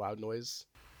making a loud noise.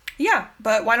 Yeah,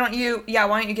 but why don't you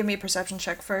give me a perception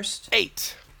check first?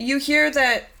 8. You hear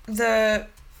that the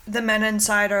men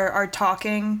inside are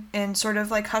talking in sort of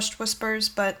like hushed whispers,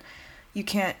 but you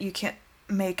can't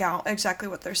make out exactly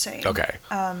what they're saying. Okay.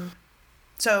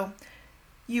 So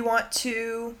you want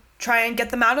to try and get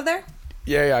them out of there?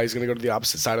 Yeah, he's gonna go to the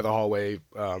opposite side of the hallway,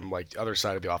 like the other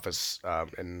side of the office,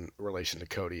 in relation to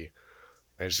Cody.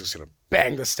 And he's just gonna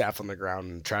bang the staff on the ground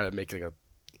and try to make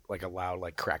like a loud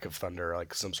like crack of thunder,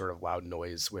 like some sort of loud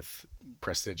noise with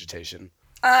prestidigitation.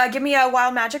 Give me a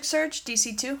wild magic surge,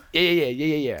 DC 2.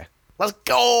 Yeah. Let's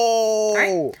go!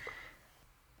 Alright.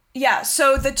 Yeah,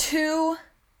 so the two...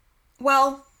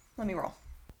 Well, let me roll.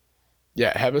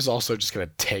 Yeah, Heb is also just gonna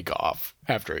take off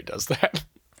after he does that.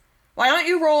 Why don't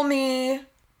you roll me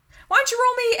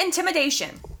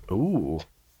intimidation? Ooh.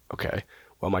 Okay.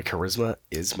 Well, my charisma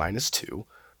is -2.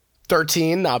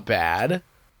 13, not bad.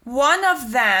 One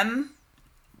of them,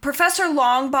 Professor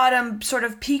Longbottom, sort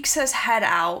of peeks his head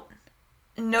out,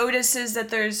 notices that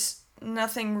there's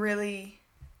nothing really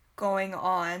going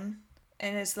on,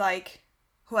 and is like,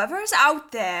 whoever is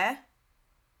out there,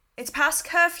 it's past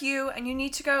curfew, and you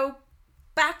need to go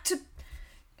back to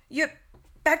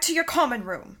your common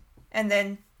room. And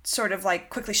then sort of like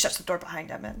quickly shuts the door behind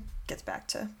him and gets back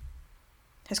to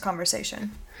his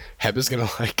conversation. Heb is gonna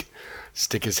like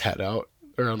stick his head out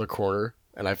around the corner,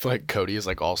 and I feel like Cody is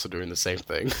like also doing the same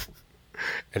thing.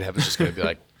 And Heb is just gonna be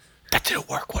like, "That didn't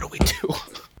work. What do we do?"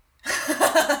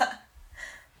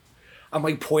 I'm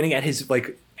like pointing at his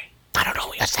like. I don't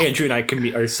know. Andrew and I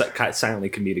are silently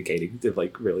communicating to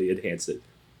like really enhance it.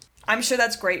 I'm sure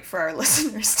that's great for our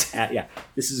listeners. Yeah,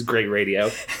 this is great radio.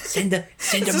 Send him.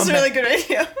 This is really good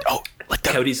radio. Oh,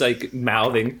 Cody's like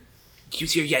mouthing.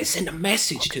 Send a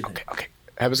message to them. Okay.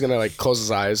 Heb is gonna like close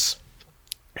his eyes,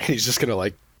 and he's just gonna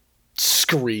like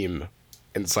scream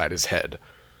inside his head,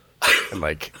 and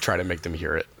like try to make them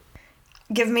hear it.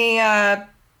 Give me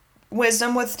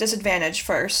wisdom with disadvantage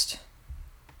first.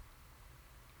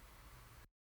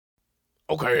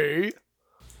 Okay.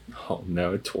 Oh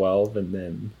no, 12 and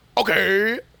then.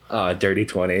 Okay. Dirty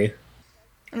 20.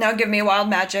 Now give me wild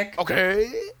magic. Okay.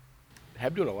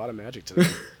 Heb doing a lot of magic today.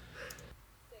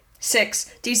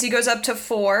 6. DC goes up to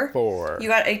 4. 4. You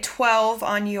got a 12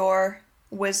 on your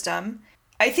wisdom.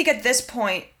 I think at this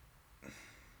point,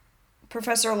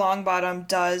 Professor Longbottom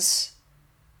does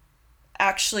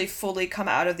actually fully come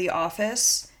out of the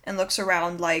office and looks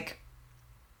around like,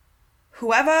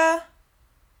 whoever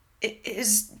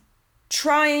is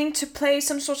trying to play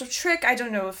some sort of trick. I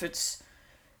don't know if it's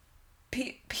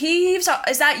Peeves.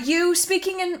 Is that you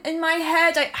speaking in my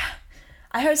head?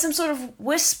 I heard some sort of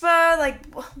whisper. Like,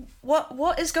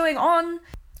 what is going on?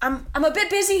 I'm a bit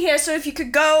busy here, so if you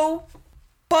could go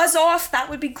buzz off, that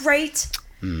would be great.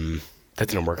 That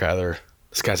didn't work either.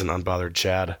 This guy's an unbothered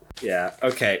Chad. Yeah.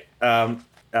 Okay.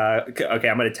 Okay.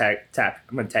 I'm gonna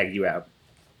tag you out,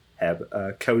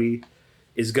 Heb. Cody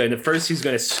is going to he's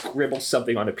going to scribble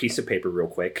something on a piece of paper real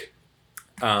quick.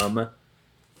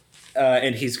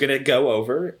 And he's going to go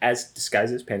over, as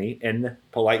disguised as Penny, and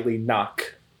politely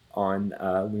knock on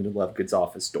Luna Lovegood's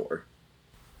office door.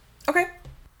 Okay.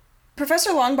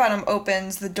 Professor Longbottom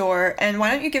opens the door, and why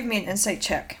don't you give me an insight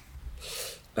check?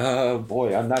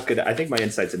 Boy, I'm not good. I think my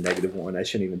insight's a -1. I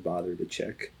shouldn't even bother to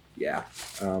check. Yeah.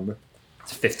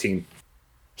 It's a 15.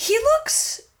 He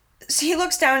looks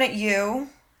down at you,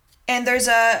 and there's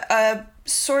a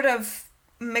sort of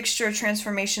mixture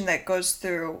transformation that goes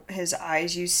through his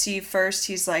eyes. You see first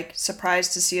he's like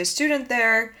surprised to see a student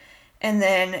there, and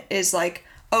then is like,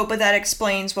 oh, but that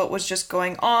explains what was just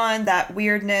going on, that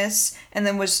weirdness, and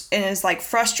then is like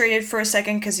frustrated for a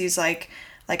second because he's like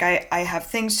I have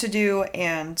things to do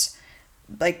and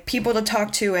like people to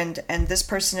talk to, and this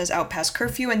person is out past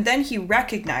curfew, and then he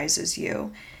recognizes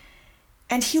you,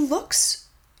 and he looks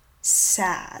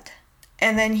sad,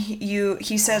 and then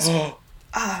he says,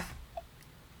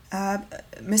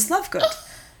 Miss Lovegood,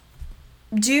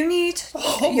 do you need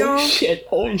Holy shit.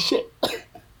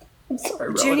 I'm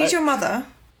sorry, do you need your mother?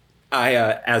 I,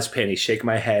 as Penny, shake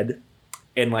my head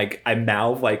and like I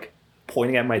mouth like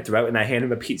pointing at my throat, and I hand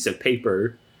him a piece of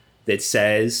paper that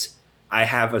says, "I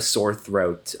have a sore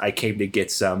throat. I came to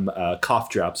get some cough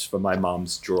drops from my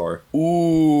mom's drawer."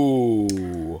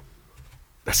 Ooh,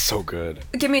 that's so good.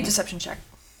 Give me a deception check.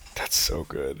 That's so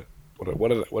good.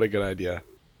 What a good idea.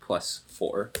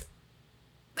 +4.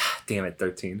 Damn it,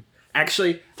 13.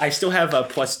 Actually, I still have a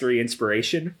 +3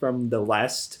 inspiration from the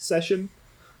last session.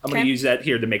 I'm going to use that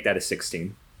here to make that a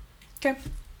 16. Okay.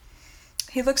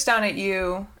 He looks down at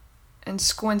you and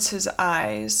squints his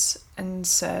eyes and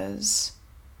says,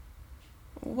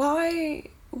 "Why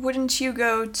wouldn't you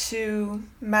go to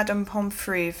Madame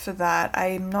Pomfrey for that?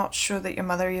 I'm not sure that your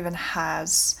mother even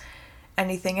has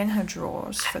anything in her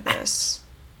drawers for this."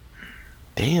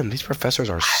 Damn, these professors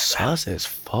are sus as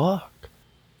fuck.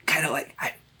 Kind of like,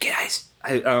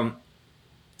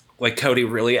 like Cody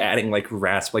really adding like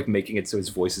rasp, like making it so his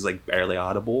voice is like barely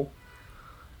audible.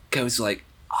 Goes like,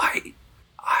 I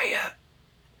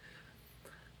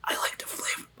like the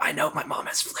flavor. I know my mom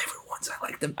has flavored ones. I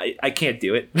like them. I can't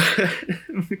do it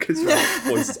because my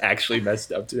voice is actually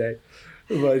messed up today.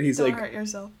 But he's Don't like, hurt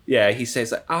yourself. yeah, he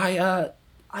says like, I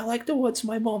like the ones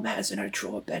my mom has in her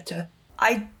drawer better.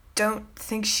 I don't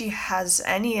think she has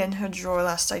any in her drawer.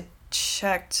 Last I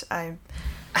checked,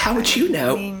 How would you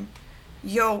know? I mean,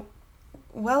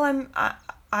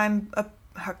 I'm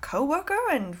her coworker,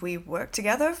 and we work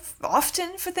together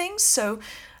often for things, so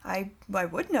I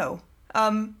would know.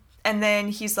 And then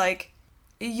he's like,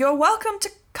 "You're welcome to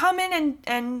come in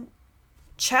and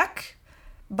check,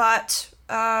 but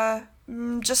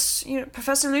just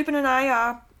Professor Lupin and I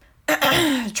are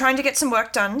trying to get some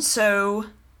work done, so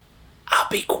I'll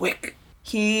be quick."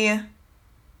 He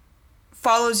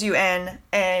follows you in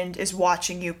and is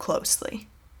watching you closely.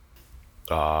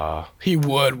 He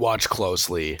would watch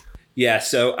closely. Yeah,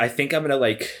 so I think I'm gonna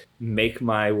like make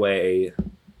my way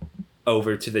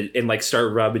over to and like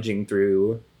start rummaging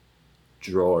through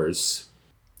drawers.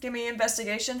 Give me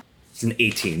investigation. It's an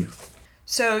 18.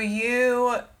 So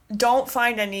you don't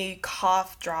find any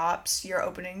cough drops. You're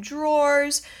opening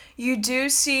drawers. You do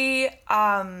see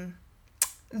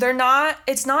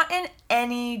it's not in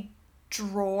any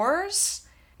drawers,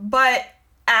 but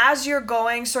as you're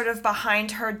going sort of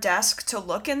behind her desk to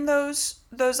look in those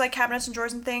like cabinets and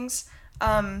drawers and things,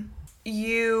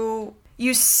 you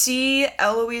see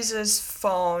Eloise's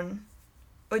phone,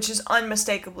 which is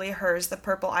unmistakably hers, the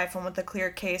purple iPhone with the clear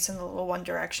case and the little One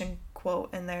Direction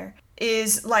quote in there,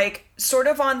 is like sort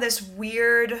of on this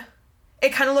weird,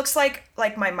 it kind of looks like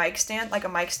my mic stand, like a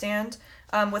mic stand,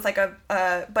 with like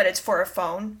but it's for a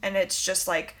phone, and it's just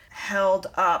like held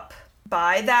up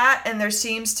by that, and there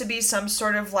seems to be some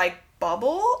sort of like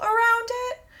bubble around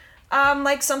it,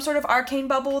 like some sort of arcane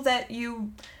bubble that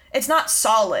it's not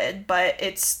solid, but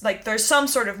it's like there's some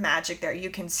sort of magic there. You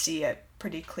can see it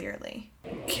pretty clearly.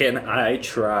 Can I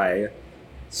try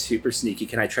super sneaky?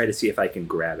 Can I try to see if I can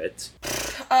grab it?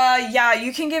 Yeah,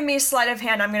 you can give me a sleight of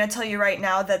hand. I'm gonna tell you right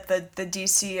now that the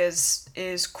DC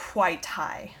is quite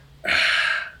high.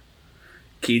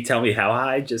 Can you tell me how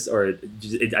high?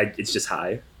 It's just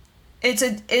high. It's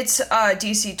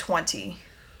DC 20.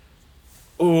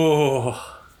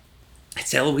 Oh,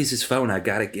 it's Eloise's phone. I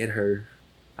gotta get her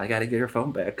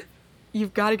phone back.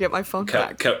 You've got to get my phone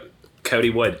back. Cody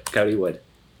Wood.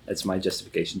 That's my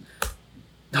justification.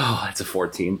 Oh, that's a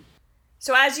 14.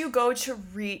 So as you go to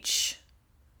reach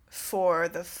for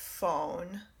the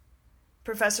phone,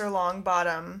 Professor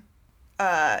Longbottom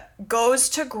goes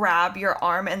to grab your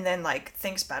arm and then like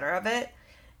thinks better of it,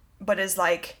 but is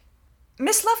like,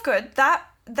 "Miss Lovegood,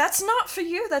 that's not for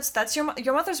you. That's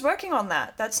your mother's working on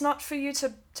that. That's not for you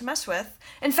to mess with.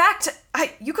 In fact,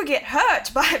 you could get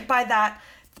hurt by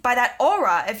that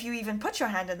aura if you even put your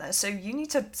hand in there. So you need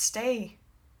to stay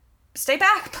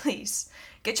back, please.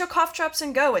 Get your cough drops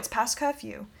and go. It's past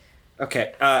curfew."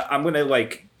 Okay, I'm gonna not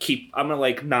like,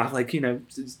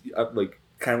 like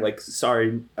kind of like,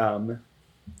 "Sorry,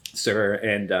 sir,"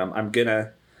 and I'm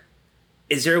gonna.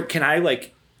 Can I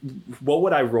like? What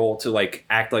would I roll to like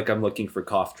act like I'm looking for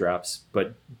cough drops,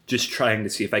 but just trying to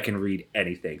see if I can read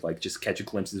anything, like just catch a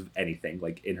glimpse of anything,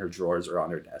 like in her drawers or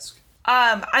on her desk?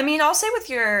 I mean, I'll say with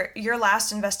your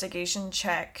last investigation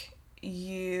check,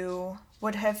 you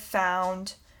would have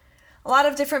found a lot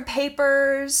of different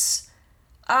papers.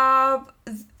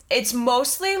 It's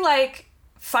mostly like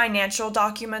financial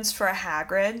documents for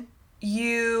Hagrid.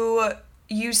 You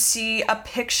see a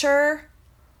picture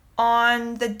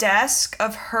on the desk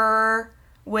of her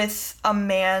with a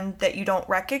man that you don't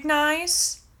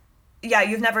recognize. Yeah,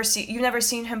 you've never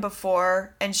seen him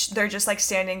before, and they're just like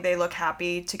standing. They look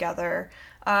happy together,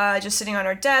 just sitting on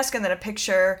her desk, and then a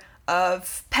picture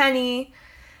of Penny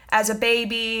as a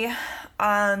baby,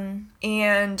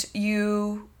 and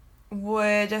you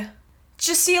would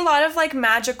just see a lot of like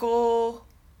magical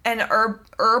and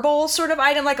herbal sort of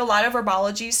item, like a lot of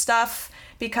herbology stuff,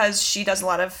 because she does a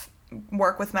lot of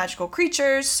work with magical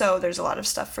creatures, so there's a lot of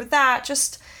stuff for that.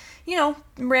 Just, you know,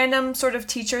 random sort of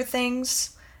teacher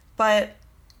things. But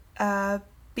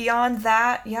beyond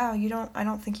that, yeah, I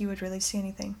don't think you would really see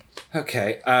anything.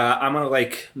 Okay, I'm gonna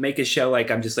like make a show like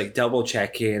I'm just like double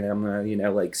checking, and I'm gonna, you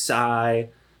know, like sigh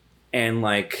and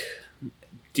like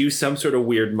do some sort of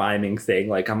weird miming thing.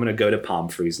 Like, I'm gonna go to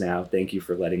Pomfrey's now. Thank you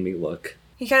for letting me look.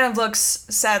 He kind of looks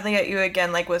sadly at you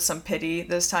again, like with some pity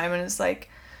this time, and is like,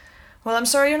 well, I'm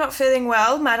sorry you're not feeling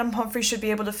well. Madame Pomfrey should be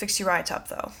able to fix you right up,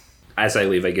 though. As I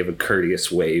leave, I give a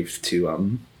courteous wave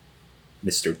to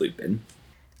Mr. Lupin.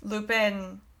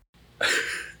 Lupin.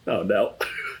 Oh no.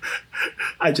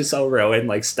 I just saw Rowan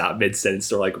like stop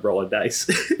mid-sentence or like roll a dice.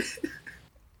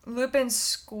 Lupin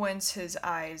squints his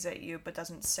eyes at you but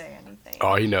doesn't say anything.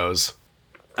 Oh, he knows.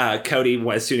 Cody,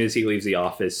 as soon as he leaves the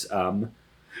office,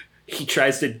 he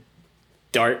tries to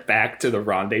dart back to the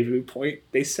rendezvous point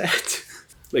they set.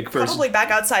 Like first, Probably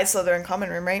back outside Slytherin common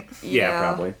room, right? yeah,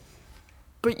 probably.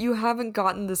 But you haven't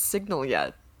gotten the signal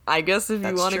yet. I guess if you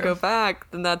That's want to true. go back,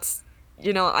 then that's,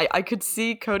 you know, I could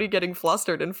see Cody getting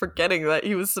flustered and forgetting that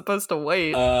he was supposed to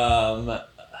wait.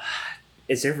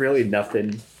 Is there really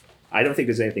nothing? I don't think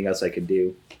there's anything else I could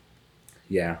do.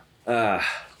 Yeah.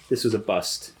 This was a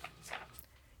bust.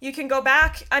 You can go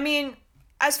back. I mean,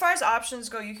 as far as options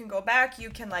go, you can go back. You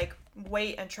can, like,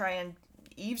 wait and try and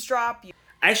eavesdrop.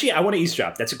 Actually, I want to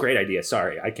eavesdrop. That's a great idea.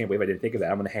 Sorry, I can't believe I didn't think of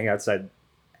that. I'm gonna hang out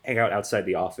outside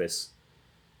the office.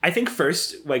 I think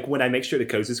first, like when I make sure the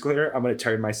coast is clear, I'm gonna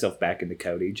turn myself back into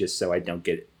Cody just so I don't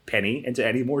get Penny into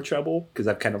any more trouble, because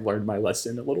I've kind of learned my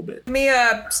lesson a little bit. Give me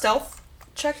a stealth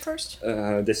check first.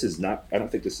 This is not. I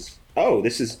don't think this is. Oh,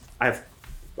 this is.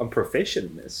 I'm proficient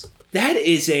in this. That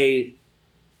is a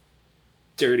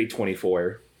dirty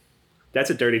 24.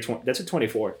 That's a dirty 20. That's a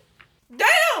 24.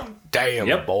 Damn! Damn,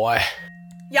 Yep. boy.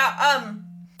 Yeah,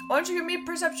 why don't you give me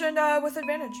perception with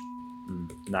advantage?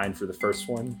 9 for the first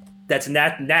one. That's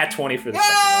nat 20 for the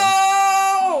second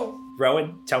Whoa! one.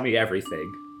 Rowan, tell me everything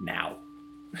now.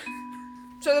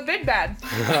 So the big bad.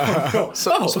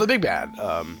 So the big bad.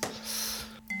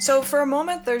 So for a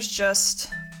moment, there's just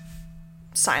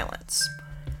silence.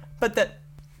 But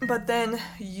then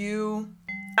you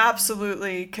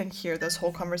absolutely can hear this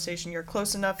whole conversation. You're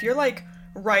close enough. You're like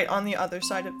right on the other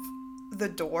side of the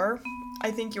door. I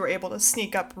think you were able to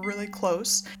sneak up really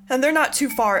close. And they're not too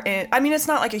far in. I mean, it's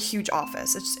not like a huge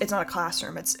office. It's not a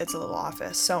classroom. It's a little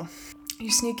office. So you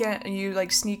sneak in, and you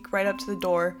like sneak right up to the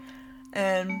door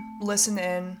and listen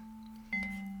in.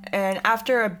 And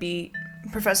after a beat,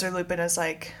 Professor Lupin is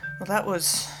like, well, that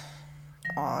was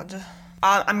odd.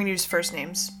 I'm gonna use first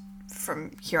names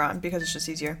from here on because it's just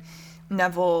easier.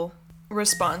 Neville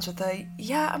responds with a,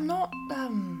 yeah, I'm not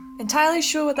entirely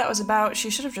sure what that was about. She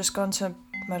should have just gone to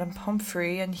Madame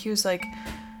Pomfrey. And he was like,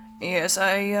 yes,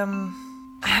 I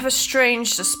have a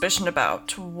strange suspicion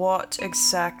about what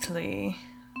exactly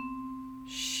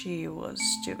she was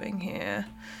doing here.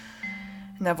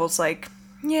 Neville's like,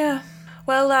 yeah,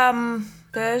 well,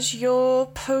 there's your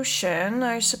potion.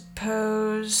 I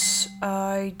suppose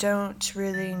I don't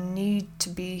really need to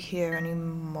be here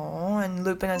anymore. And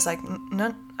Lupin is like,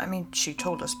 no, I mean, she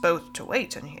told us both to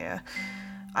wait in here.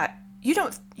 You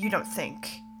don't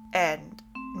think? And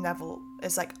Neville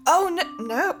is like, oh no,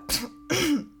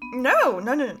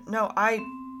 no.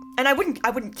 I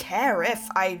wouldn't care if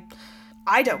I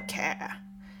don't care.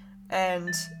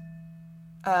 And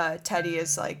Teddy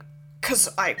is like, cause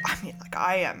I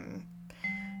am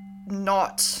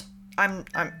not. And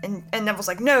Neville's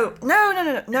like, no.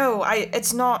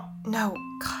 It's not. No,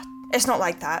 God, it's not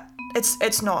like that.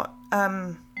 It's not.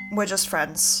 We're just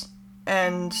friends.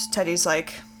 And Teddy's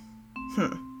like,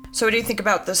 so what do you think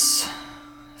about this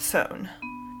phone?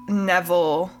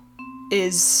 Neville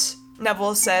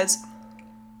says,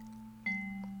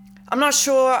 I'm not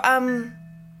sure.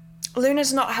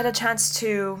 Luna's not had a chance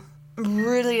to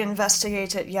really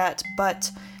investigate it yet,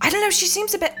 but I don't know, she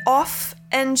seems a bit off,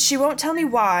 and she won't tell me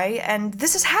why, and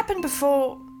this has happened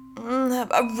before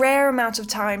a rare amount of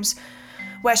times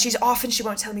where she's off and she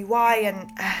won't tell me why,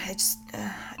 and it's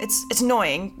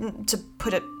annoying, to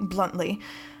put it bluntly.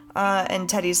 And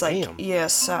Teddy's like, Damn.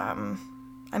 yes, I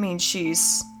mean,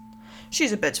 she's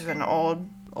a bit of an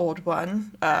odd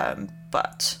one,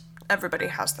 but everybody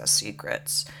has their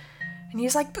secrets. And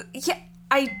he's like, but yeah,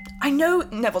 I know.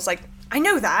 Neville's like, I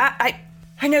know that.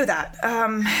 I know that.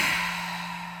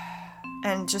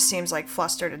 And just seems like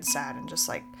flustered and sad and just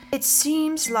like, It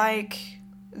seems like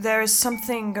there is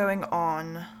something going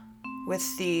on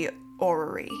with the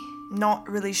orrery. Not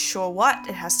really sure what.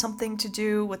 It has something to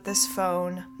do with this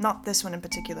phone. Not this one in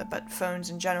particular, but phones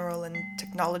in general and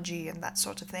technology and that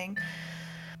sort of thing.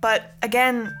 But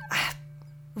again,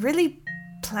 really,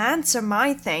 plants are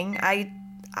my thing.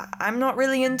 I'm not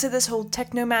really into this whole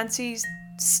technomancy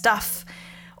stuff,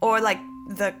 or like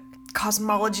the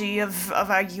cosmology of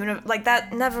our universe. Like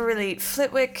that never really.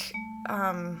 Flitwick,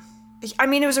 I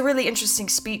mean, it was a really interesting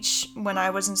speech when I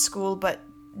was in school, but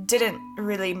didn't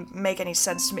really make any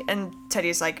sense to me. And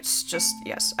Teddy's like, it's just,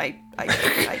 yes, I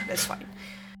it's fine.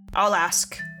 I'll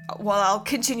ask. Well, I'll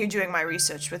continue doing my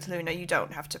research with Luna. You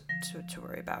don't have to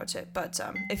worry about it. But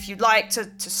if you'd like to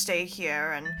stay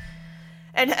here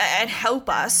and help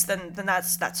us, then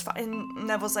that's fine. And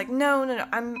Neville's like, no.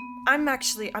 I'm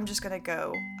just gonna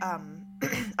go. I'm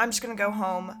just gonna go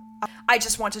home. I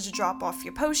just wanted to drop off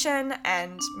your potion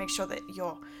and make sure that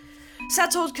you're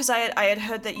settled, because I had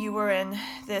heard that you were in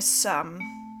this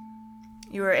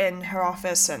you were in her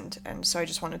office, and so I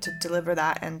just wanted to deliver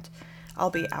that, and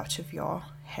I'll be out of your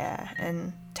hair.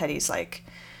 And Teddy's like,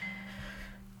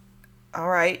 all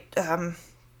right, I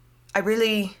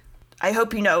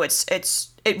hope you know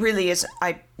it really is,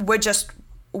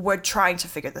 we're trying to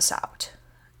figure this out.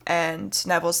 And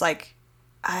Neville's like,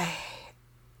 I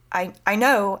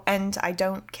know, and I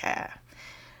don't care.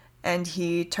 And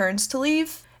he turns to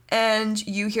leave, and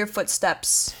you hear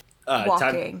footsteps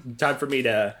walking. Time for me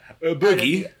to out of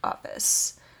boogie. the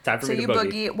office. Time for So me to you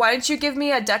boogie. Why don't you give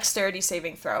me a dexterity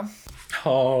saving throw?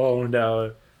 Oh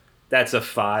no, that's a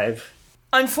 5.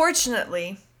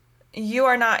 Unfortunately, you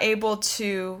are not able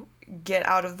to get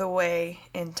out of the way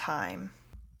in time.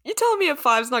 You telling me a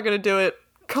 5's not gonna do it?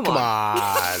 Come Come on.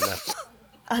 on.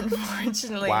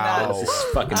 Unfortunately, Wow. not. This is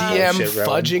fucking DM bullshit,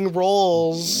 Rowan. fudging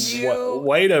rolls.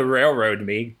 Way to railroad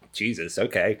me. Jesus,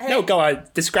 okay. No, go on.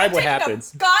 Describe what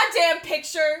happens. Goddamn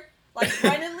picture, like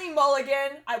Brennan Lee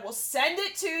Mulligan. I will send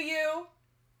it to you.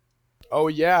 Oh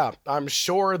yeah, I'm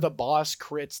sure the boss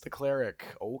crits the cleric.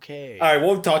 Okay. All right,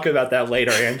 we'll talk about that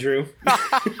later, Andrew.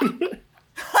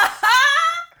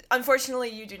 Unfortunately,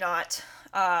 you do not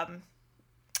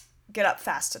get up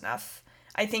fast enough.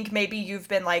 I think maybe you've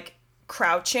been like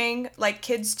crouching like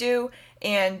kids do,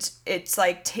 and it's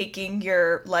like taking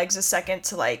your legs a second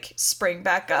to like spring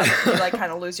back up. You like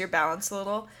kind of lose your balance a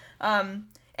little.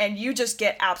 And you just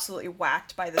get absolutely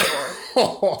whacked by the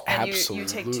door. And you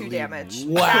take 2 damage.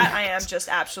 That I am just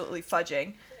absolutely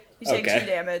fudging. You take Okay. 2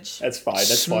 damage That's fine.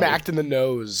 That's Smacked in the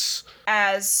nose.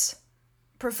 as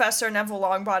Professor Neville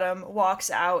Longbottom walks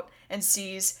out and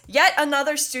sees yet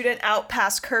another student out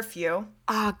past curfew,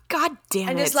 Ah, god damn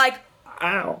and it. is like,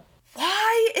 funny. Ow.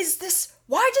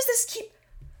 why does this keep...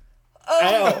 Oh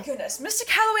Ow. my goodness. Mr.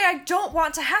 Calloway, I don't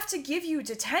want to have to give you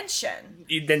detention.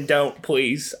 Then don't,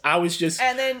 please. I was just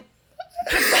And then...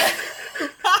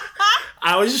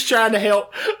 trying to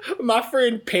help my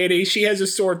friend Penny. She has a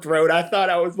sore throat. I thought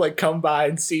I would like come by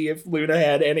and see if Luna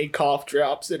had any cough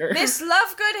drops in her. Miss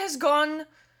Lovegood has gone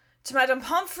to Madame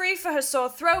Pomfrey for her sore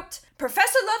throat.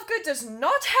 Professor Lovegood does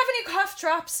not have any cough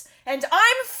drops, and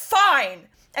I'm fine.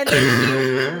 And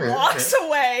then he walks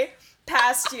away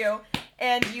past you,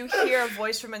 and you hear a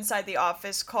voice from inside the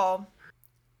office call,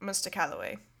 Mr.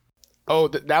 Calloway. Oh,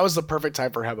 that was the perfect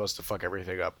time for Hebos to fuck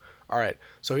everything up. All right,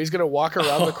 so he's gonna walk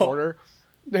around the corner,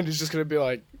 and he's just gonna be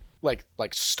like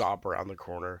stomp around the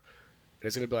corner, and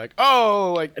he's gonna be like,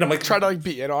 oh, like, And I'm like, try to like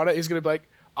be in on it. He's gonna be like,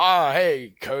 ah,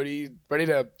 hey, Cody, ready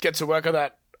to get to work on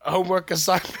that homework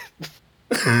assignment?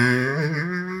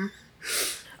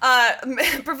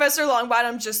 Professor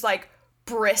Longbottom just like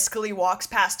briskly walks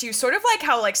past you, sort of like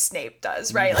how like Snape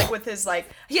does, right? Like with his like,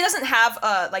 he doesn't have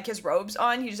like his robes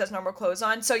on, he just has normal clothes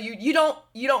on, so you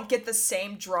don't get the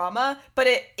same drama, but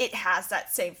it has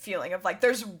that same feeling of like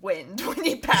there's wind when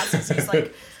he passes. He's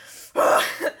like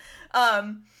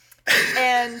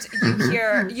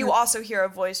and you also hear a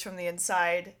voice from the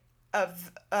inside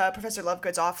of Professor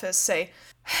Lovegood's office say,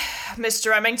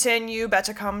 Mr. Remington, you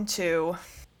better come too.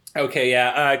 Okay,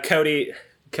 yeah.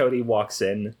 Cody walks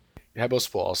in.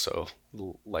 Hebos will also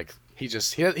like he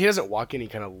doesn't walk in. He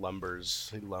kind of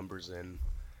lumbers. He lumbers in.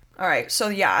 All right, so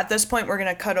yeah, at this point we're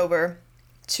gonna cut over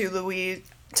to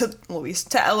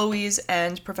Eloise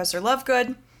and Professor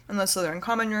Lovegood in the Slytherin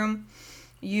common room.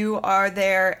 You are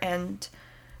there, and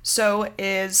so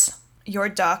is your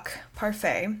duck,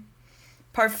 Parfait.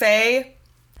 Parfait,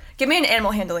 give me an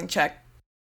animal handling check.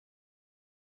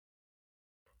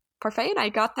 Parfait and I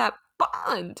got that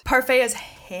bond. Parfait is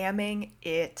hamming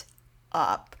it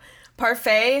up.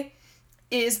 Parfait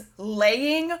is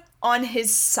laying on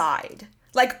his side,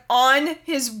 like on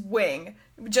his wing,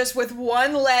 just with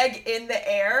one leg in the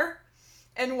air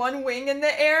and one wing in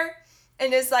the air,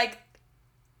 and is like,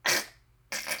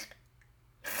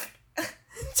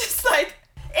 just like,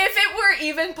 if it were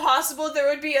even possible, there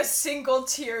would be a single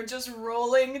tear just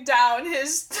rolling down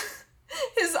his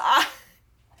eye,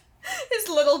 his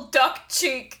little duck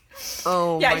cheek.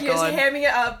 Oh yeah, my he god. is hamming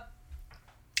it up.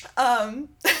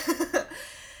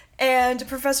 And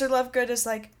Professor Lovegood is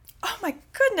like, oh my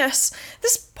goodness,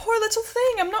 this poor little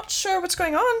thing, I'm not sure what's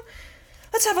going on.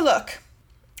 Let's have a look.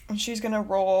 And she's gonna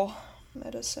roll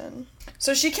medicine.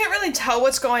 So she can't really tell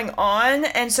what's going on,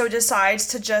 and so decides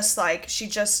to just, like, she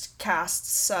just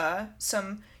casts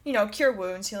some, cure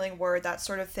wounds, healing word, that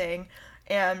sort of thing.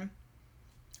 And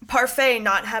Parfait,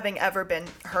 not having ever been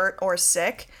hurt or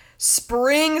sick,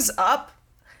 springs up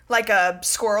like a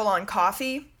squirrel on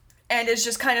coffee, and is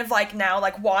just kind of like now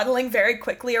like waddling very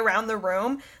quickly around the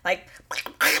room, like,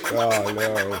 Oh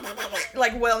no.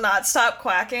 like will not stop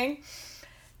quacking.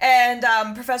 And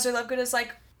Professor Lovegood is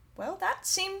like, well, that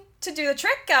seemed to do the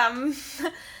trick.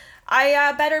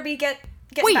 I better be get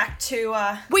Wait. back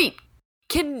to Wait,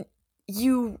 can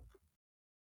you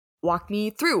walk me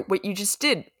through what you just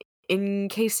did in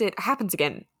case it happens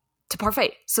again to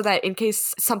Parfait, so that in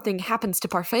case something happens to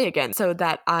Parfait again, so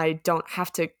that I don't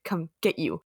have to come get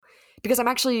you? Because I'm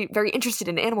actually very interested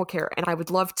in animal care, and I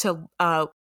would love to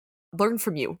learn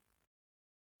from you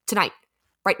tonight,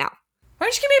 right now. Why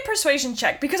don't you give me a persuasion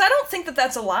check? Because I don't think that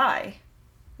that's a lie.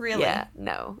 Really. Yeah,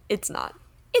 no, it's not.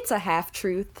 It's a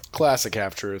half-truth. Classic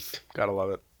half-truth. Gotta love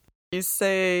it. You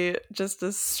say just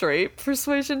a straight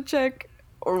persuasion check,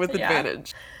 or with Yeah.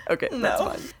 advantage? Okay, that's No.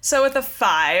 fine. So with a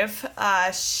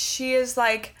 5, she is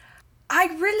like, I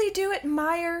really do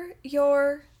admire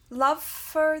your love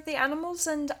for the animals,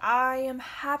 and I am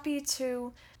happy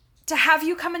to have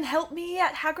you come and help me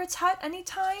at Hagrid's hut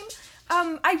anytime.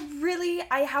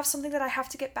 I have something that I have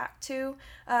to get back to,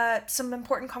 some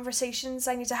important conversations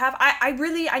I need to have.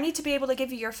 I need to be able to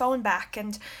give you your phone back,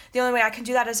 and the only way I can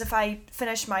do that is if I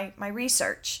finish my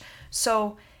research.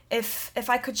 So if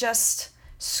I could just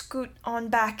scoot on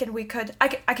back and I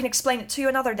can explain it to you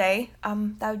another day,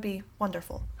 that would be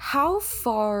wonderful. How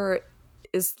far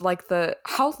is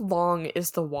how long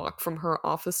is the walk from her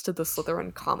office to the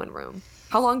Slytherin common room?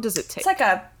 How long does it take?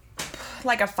 It's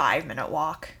like a 5-minute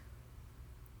walk.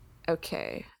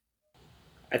 Okay.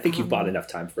 I think you've bought enough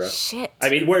time for us. Shit. I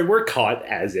mean, we're caught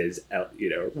as is.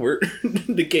 We're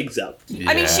the gig's up.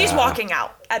 I mean, she's walking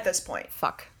out at this point.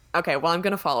 Fuck. Okay, well, I'm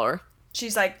gonna follow her.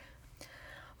 She's like,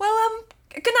 well,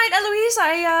 good night, Eloise.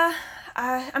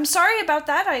 I'm sorry about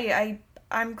that.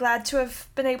 I'm glad to have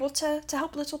been able to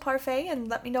help little Parfait, and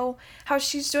let me know how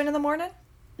she's doing in the morning.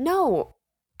 No,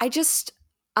 I just,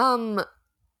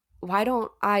 why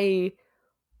don't I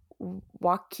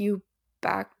walk you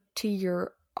back to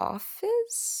your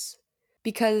office?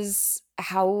 Because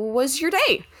how was your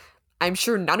day? I'm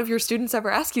sure none of your students ever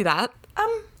ask you that.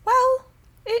 Well,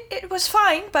 it was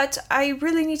fine, but I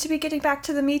really need to be getting back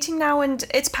to the meeting now, and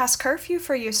it's past curfew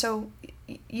for you, so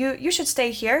you should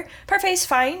stay here. Parfait's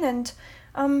fine, and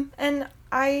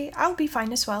I'll be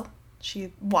fine as well.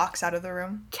 She walks out of the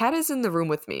room. Cat is in the room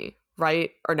with me,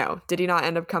 right? Or no? Did he not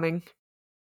end up coming?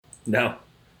 No.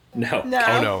 No. Oh,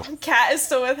 no. Cat is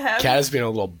still with him. Cat is being a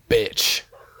little bitch.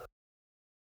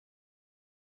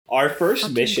 Our first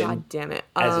Fucking mission God damn it.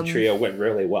 as a trio went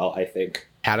really well, I think.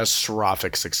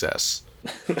 Catastrophic success.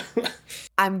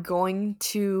 I'm going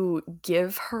to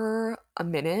give her a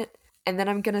minute, and then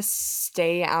I'm gonna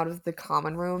stay out of the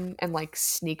common room and like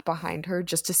sneak behind her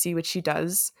just to see what she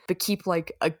does, but keep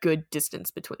like a good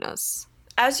distance between us.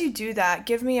 As you do that,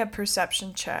 give me a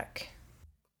perception check.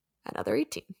 Another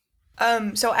 18.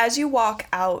 So as you walk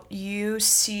out, you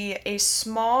see a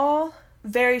small,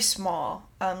 very small,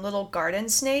 little garden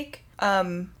snake,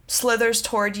 slithers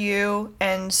toward you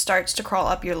and starts to crawl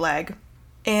up your leg.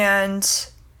 And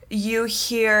you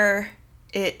hear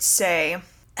it say,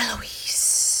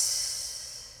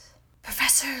 Eloise,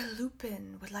 Professor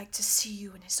Lupin would like to see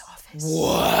you in his office.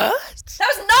 What? That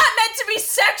was not meant to be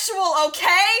sexual,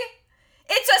 okay?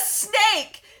 It's a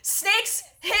snake. Snakes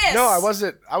hiss. No, I was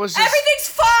just... Everything's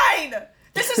fine.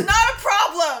 This is not a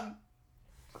problem.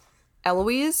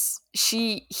 Eloise,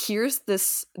 she hears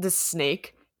this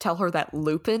snake tell her that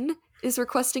Lupin is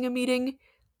requesting a meeting,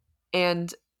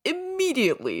 and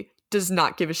immediately does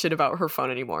not give a shit about her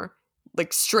phone anymore.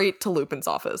 Like, straight to Lupin's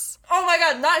office. Oh my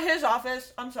god, not his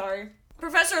office. I'm sorry.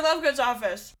 Professor Lovegood's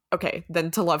office. Okay, then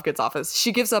to Lovegood's office.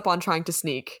 She gives up on trying to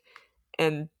sneak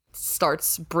and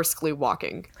starts briskly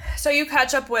walking. So you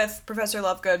catch up with Professor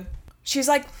Lovegood. She's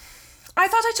like, I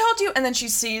thought I told you. And then she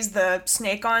sees the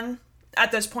snake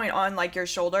at this point on like your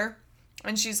shoulder.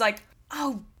 And she's like,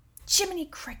 Oh, Jiminy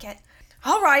Cricket.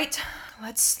 All right,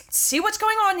 let's see what's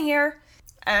going on here.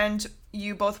 And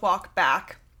you both walk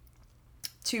back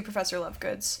to Professor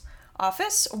Lovegood's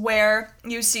office, where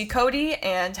you see Cody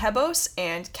and Hebos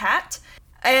and Kat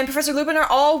and Professor Lupin are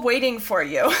all waiting for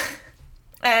you.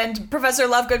 And Professor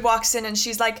Lovegood walks in and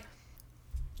she's like,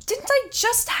 didn't I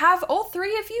just have all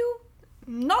three of you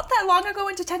not that long ago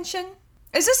in detention?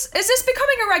 Is this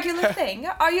becoming a regular thing?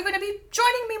 Are you going to be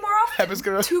joining me more often? Hebba's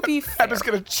gonna, To be fair, Hebba's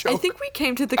gonna choke. I think we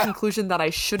came to the conclusion that I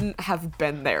shouldn't have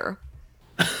been there.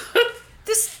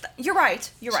 You're right.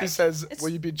 You're right. She says, It's- will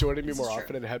you be joining me this more is true.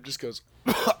 often? And Heb just goes,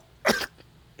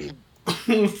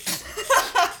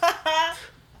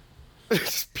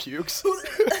 just pukes.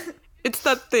 It's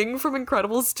that thing from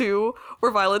Incredibles 2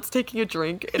 where Violet's taking a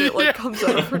drink and it like Yeah. comes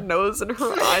out of her nose and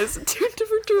her eyes in two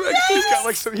different directions. He's got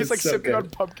like he's It's like so sipping good. on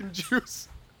pumpkin juice.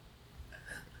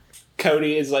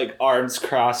 Cody is like arms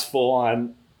crossed, full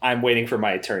on, I'm waiting for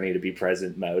my attorney to be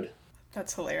present mode.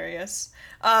 That's hilarious.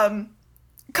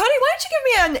 Cody, why don't you give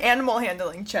me an animal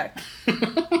handling check?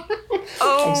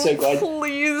 Oh, I'm so glad.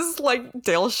 please, like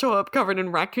Dale show up covered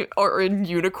in raccoon or in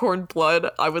unicorn blood.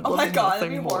 I would Oh love my god, that'd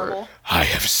nothing be more. horrible. I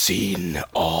have seen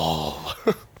all.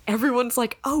 Everyone's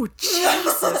like, "Oh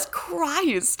Jesus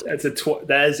Christ!"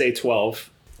 That is a 12.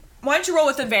 Why don't you roll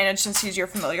with advantage since he's your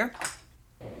familiar?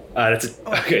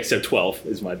 Okay, so 12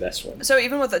 is my best one. So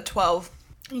even with a 12,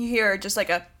 you hear just like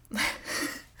a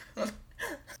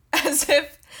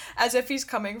as if he's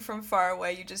coming from far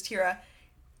away, you just hear a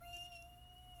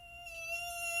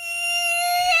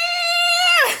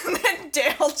and then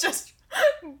Dale just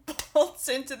bolts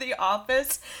into the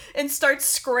office and starts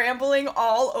scrambling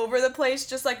all over the place,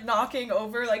 just like knocking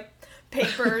over like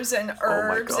papers and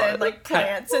herbs God. and like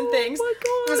plants and things. my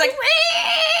God. It was like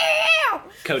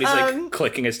Cody's like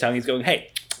clicking his tongue. He's going,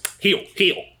 hey, heal.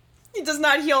 he does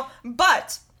not heal,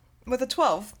 but with a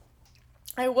 12,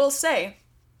 I will say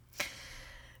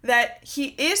that he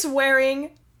is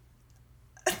wearing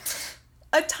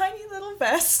a tiny little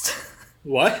vest.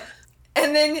 What?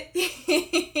 And then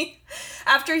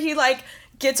after he like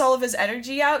gets all of his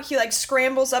energy out, he like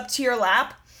scrambles up to your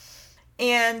lap,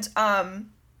 and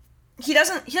he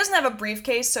doesn't have a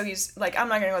briefcase, so he's like, I'm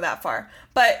not gonna go that far,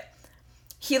 but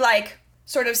he like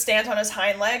sort of stands on his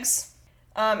hind legs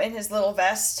in his little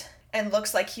vest and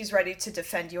looks like he's ready to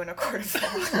defend you in a court of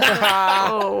law.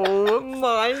 Oh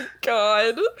my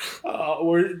God!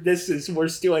 We're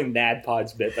stealing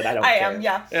NADPOD's bit, but I don't I care. am,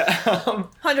 yeah.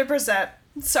 100%. Yeah.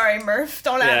 Sorry, Murph,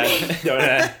 don't at me.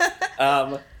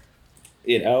 Don't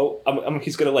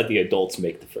he's gonna let the adults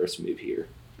make the first move here.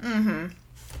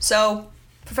 So,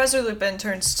 Professor Lupin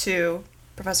turns to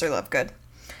Professor Lovegood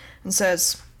and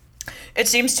says, it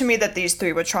seems to me that these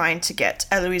three were trying to get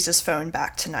Eloise's phone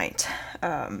back tonight.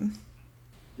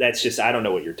 That's just, I don't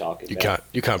know what you're talking about.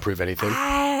 You can't prove anything.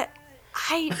 I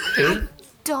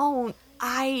don't.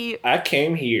 I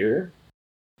came here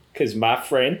because my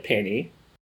friend Penny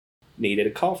needed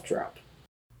a cough drop.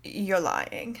 You're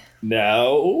lying.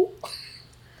 No.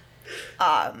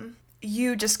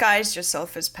 You disguised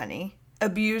yourself as Penny,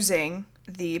 abusing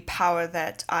the power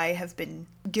that I have been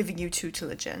giving you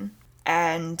tutelage,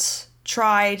 and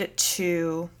tried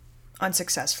to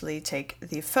unsuccessfully take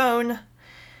the phone.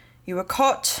 You were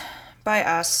caught by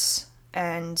us,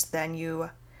 and then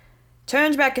you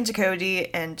turned back into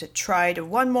Cody and tried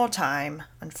one more time.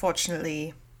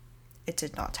 Unfortunately, it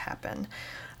did not happen.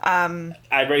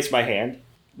 I raised my hand,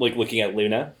 like looking at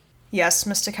Luna. Yes,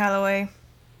 Mr. Calloway.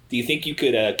 Do you think you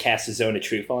could cast a zone of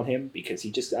truth on him? Because he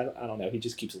just, I don't know, he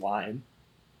just keeps lying.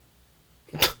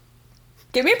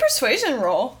 Give me a persuasion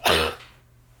roll. I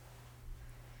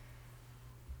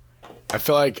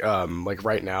feel like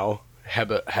right now,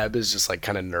 Heb is just like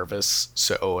kind of nervous,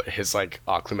 so his like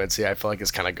occlumency I feel like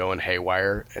is kind of going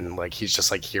haywire, and like he's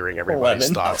just like hearing everybody's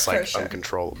 11. thoughts For like sure.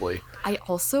 uncontrollably. I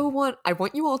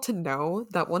want you all to know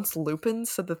that once Lupin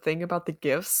said the thing about the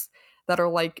gifts that are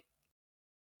like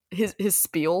his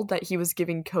spiel that he was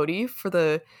giving Cody for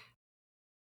the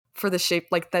shape,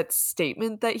 like that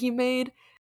statement that he made,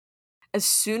 as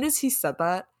soon as he said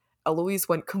that, Eloise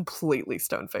went completely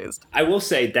stone-faced. I will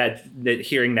say that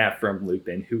hearing that from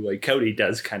Lupin, who like Cody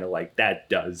does kind of like, that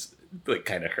does like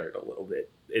kind of hurt a little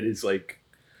bit. It is like,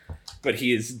 but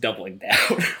he is doubling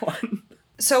down on.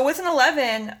 So with an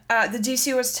 11, the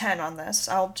DC was 10 on this.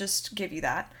 I'll just give you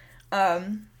that.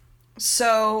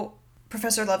 So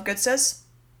Professor Lovegood says,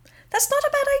 that's not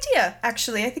a bad idea,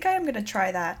 actually. I think I am going to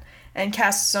try that and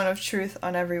cast Zone of Truth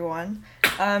on everyone.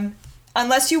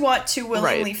 Unless you want to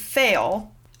willingly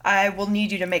fail, I will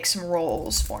need you to make some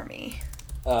rolls for me.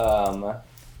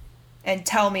 and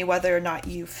tell me whether or not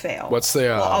you fail. What's the?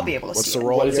 Well, I'll be able to what's see the it.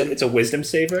 roll? What is it? again? It's a wisdom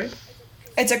save, right?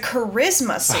 It's a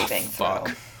charisma saving fuck.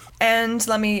 throw. And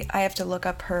I have to look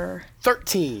up her.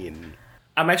 13.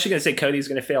 I'm actually going to say Cody's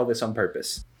going to fail this on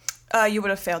purpose. You would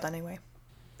have failed anyway.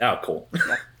 Oh, cool.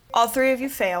 All three of you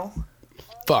fail.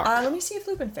 Fuck. Let me see if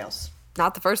Lupin fails.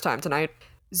 Not the first time tonight.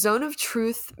 Zone of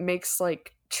Truth makes,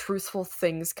 like, truthful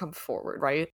things come forward,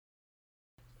 right?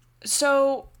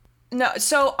 So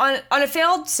on a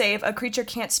failed save, a creature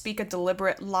can't speak a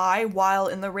deliberate lie while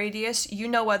in the radius. You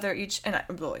know whether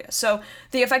So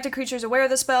the affected creature is aware of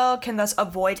the spell, can thus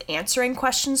avoid answering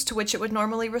questions to which it would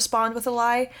normally respond with a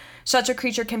lie. Such a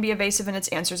creature can be evasive in its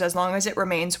answers as long as it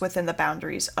remains within the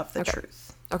boundaries of the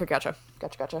truth. Okay, gotcha.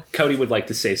 Cody would like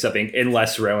to say something,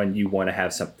 unless, Rowan, you want to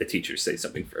have the teacher say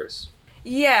something first.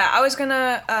 Yeah, I was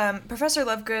gonna. Professor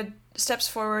Lovegood steps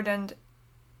forward and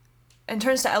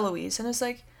turns to Eloise and is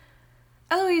like,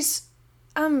 Eloise,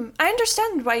 I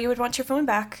understand why you would want your phone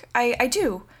back. I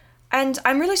do. And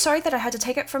I'm really sorry that I had to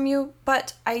take it from you,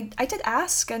 but I did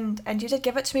ask, and you did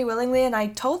give it to me willingly, and I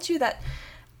told you that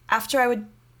after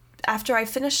I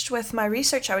finished with my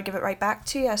research, I would give it right back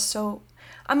to you. So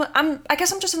I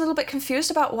guess I'm just a little bit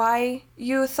confused about why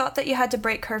you thought that you had to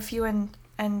break curfew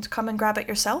and come and grab it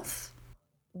yourself.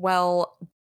 Well,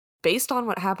 based on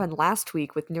what happened last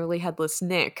week with Nearly Headless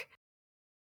Nick,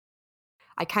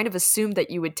 I kind of assumed that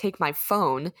you would take my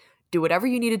phone, do whatever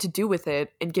you needed to do with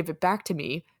it, and give it back to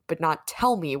me, but not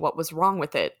tell me what was wrong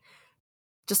with it.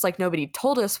 Just like nobody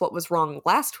told us what was wrong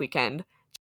last weekend,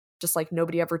 just like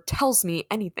nobody ever tells me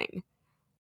anything.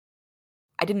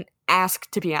 I didn't ask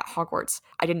to be at Hogwarts.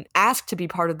 I didn't ask to be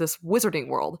part of this wizarding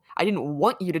world. I didn't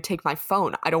want you to take my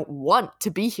phone. I don't want to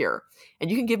be here.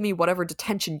 And you can give me whatever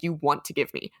detention you want to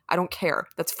give me. I don't care.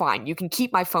 That's fine. You can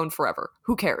keep my phone forever.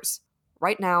 Who cares?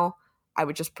 Right now, I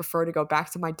would just prefer to go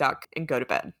back to my duck and go to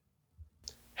bed.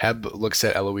 Heb looks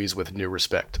at Eloise with new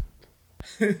respect.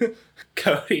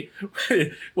 Cody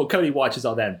watches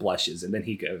all that and blushes, and then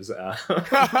he goes,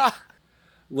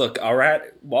 look, all right,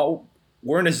 well,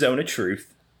 we're in a zone of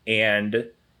truth, and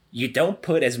you don't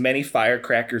put as many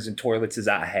firecrackers in toilets as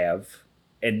I have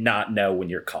and not know when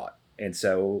you're caught. And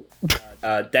so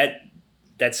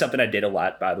that's something I did a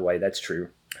lot, by the way. That's true.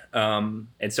 And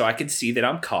so I can see that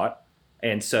I'm caught.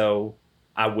 And so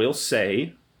I will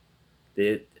say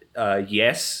that,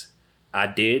 yes, I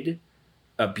did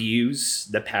abuse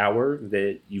the power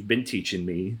that you've been teaching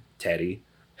me, Teddy.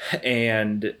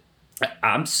 And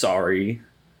I'm sorry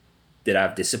that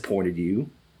I've disappointed you.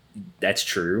 That's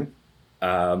true.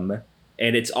 And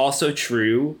it's also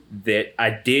true that I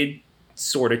did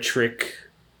sort of trick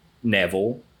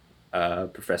Neville,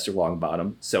 Professor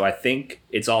Longbottom. So I think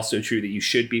it's also true that you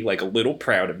should be like a little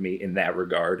proud of me in that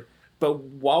regard. But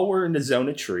while we're in the zone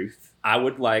of truth, I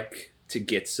would like to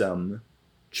get some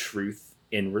truth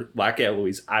like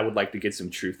Eloise, I would like to get some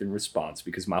truth in response,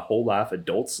 because my whole life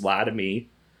adults lie to me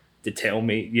to tell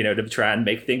me, to try and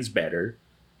make things better.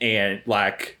 And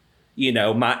like,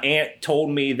 my aunt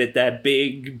told me that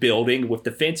big building with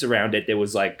the fence around it that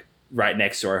was like right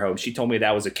next to our home, she told me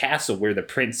that was a castle where the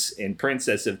prince and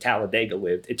princess of Talladega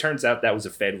lived. It turns out that was a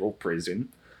federal prison,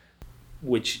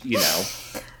 which,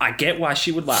 I get why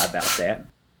she would lie about that.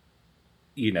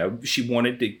 She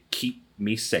wanted to keep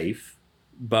me safe,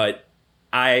 but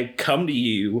I come to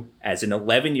you as an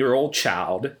 11-year-old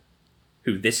child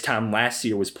who this time last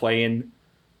year was playing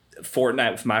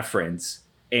Fortnite with my friends,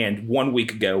 and 1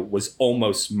 week ago was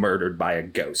almost murdered by a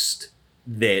ghost,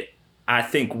 that I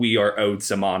think we are owed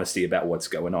some honesty about what's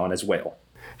going on as well.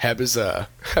 Heb is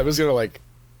gonna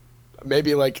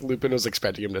maybe Lupin was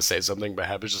expecting him to say something, but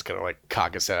Heb is just gonna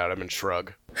cock his head at him and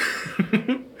shrug.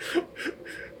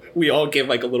 We all give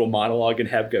a little monologue, and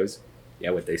Heb goes, yeah,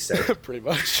 what they say. Pretty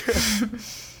much.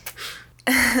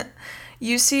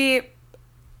 You see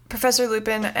Professor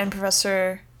Lupin and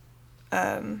Professor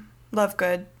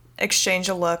Lovegood exchange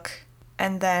a look,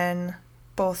 and then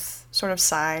both sort of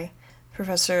sigh.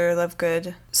 Professor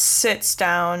Lovegood sits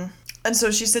down, and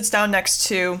so she sits down next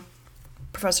to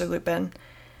Professor Lupin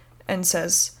and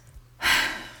says,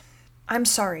 I'm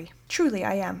sorry. Truly,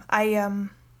 I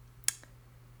am.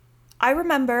 I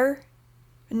remember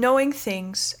knowing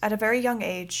things at a very young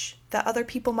age that other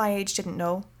people my age didn't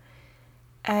know.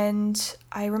 And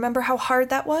I remember how hard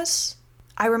that was.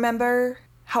 I remember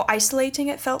how isolating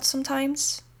it felt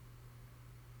sometimes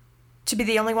to be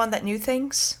the only one that knew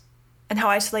things, and how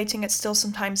isolating it still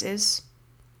sometimes is.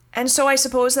 And so I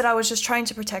suppose that I was just trying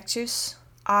to protect you.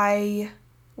 I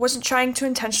wasn't trying to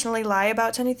intentionally lie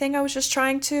about anything. I was just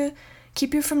trying to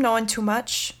keep you from knowing too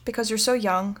much because you're so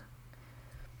young.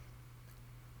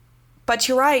 But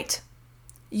you're right.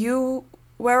 You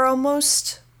were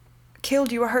almost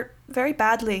killed. You were hurt very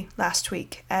badly last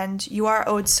week, and you are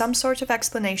owed some sort of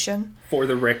explanation. For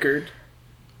the record,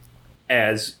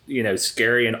 as,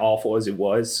 scary and awful as it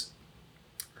was,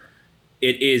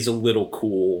 it is a little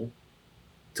cool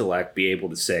to, be able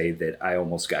to say that I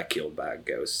almost got killed by a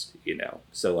ghost,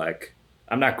 So,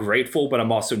 I'm not grateful, but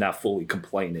I'm also not fully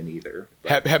complaining either.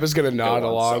 Heb is going to nod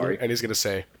along, sorry. and he's going to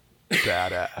say,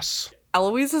 badass.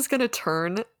 Eloise is gonna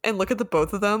turn and look at the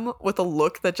both of them with a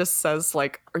look that just says,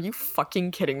 are you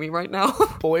fucking kidding me right now?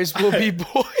 Boys will be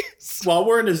boys. While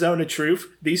we're in a zone of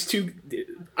truth, these two,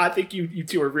 I think you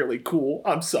two are really cool.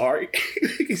 I'm sorry.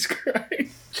 He's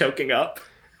crying, choking up.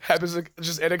 Heb is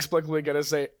just inexplicably gonna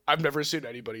say, I've never seen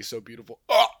anybody so beautiful.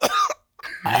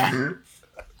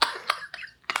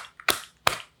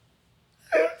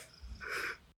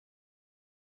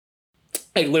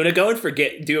 Hey, Luna, go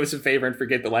and do us a favor and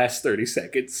forget the last 30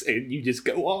 seconds, and you just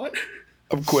go on.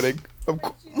 I'm quitting.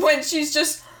 When she's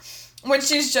just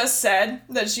said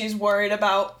that she's worried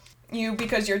about you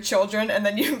because you're children, and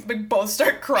then you both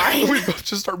start crying. We both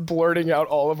just start blurting out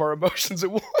all of our emotions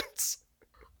at once.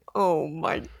 Oh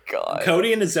my god.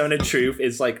 Cody in the zone of truth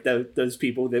is those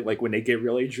people that, when they get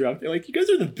really drunk, they're like, you guys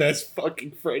are the best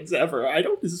fucking friends ever. I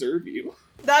don't deserve you.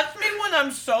 That's me when I'm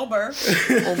sober.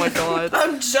 Oh my god.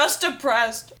 I'm just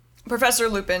depressed. Professor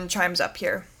Lupin chimes up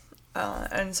here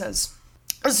and says,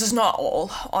 this is not all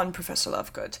on Professor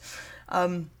Lovegood.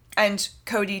 And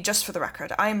Cody, just for the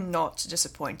record, I'm not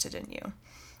disappointed in you.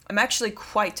 I'm actually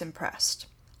quite impressed.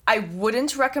 I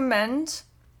wouldn't recommend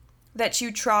that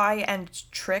you try and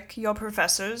trick your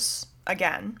professors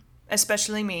again,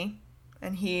 especially me.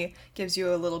 And he gives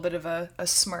you a little bit of a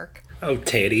smirk. Oh,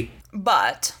 Teddy.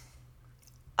 But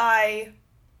I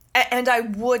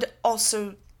would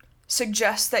also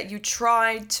suggest that you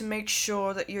try to make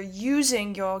sure that you're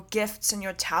using your gifts and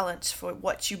your talents for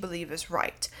what you believe is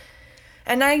right.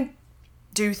 And I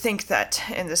do think that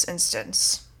in this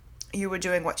instance, you were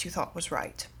doing what you thought was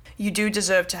right. You do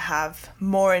deserve to have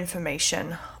more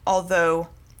information, although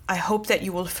I hope that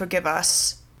you will forgive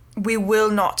us. We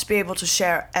will not be able to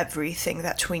share everything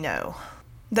that we know.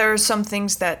 There are some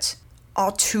things that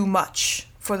are too much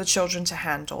for the children to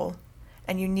handle,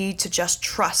 and you need to just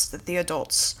trust that the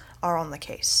adults are on the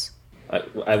case.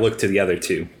 I look to the other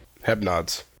two. Heb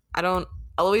nods.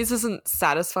 Eloise isn't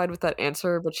satisfied with that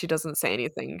answer, but she doesn't say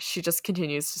anything. She just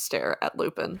continues to stare at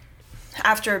Lupin.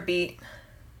 After a beat,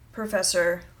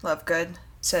 Professor Lovegood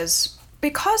says,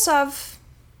 because of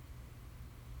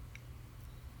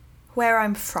where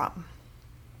I'm from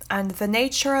and the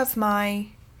nature of my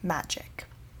magic,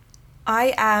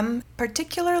 I am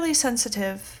particularly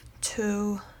sensitive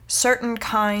to certain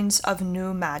kinds of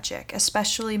new magic,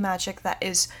 especially magic that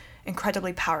is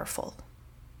incredibly powerful.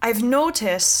 I've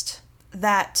noticed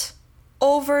that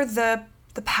over the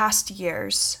past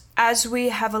years, as we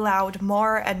have allowed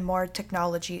more and more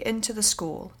technology into the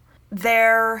school,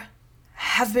 there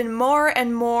have been more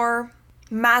and more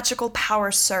magical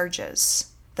power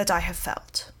surges that I have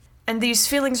felt. And these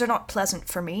feelings are not pleasant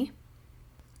for me.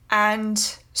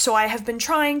 And so I have been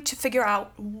trying to figure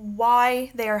out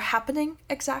why they are happening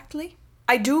exactly.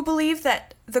 I do believe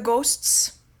that the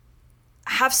ghosts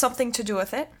have something to do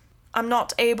with it. I'm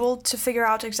not able to figure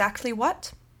out exactly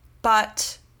what,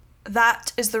 but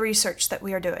that is the research that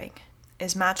we are doing,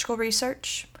 is magical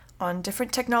research on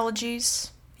different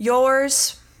technologies. Your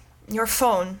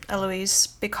phone, Eloise,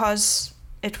 because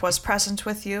it was present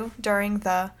with you during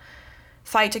the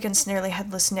fight against Nearly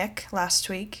Headless Nick last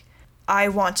week. I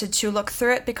wanted to look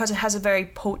through it because it has a very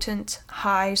potent,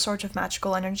 high sort of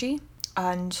magical energy.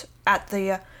 And at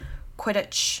the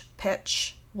Quidditch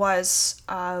pitch was,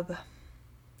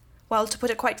 well, to put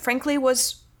it quite frankly,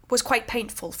 was quite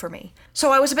painful for me.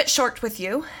 So I was a bit short with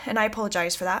you, and I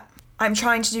apologize for that. I'm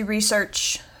trying to do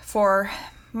research for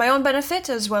my own benefit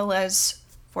as well as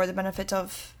for the benefit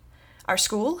of our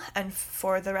school and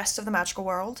for the rest of the magical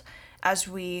world as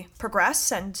we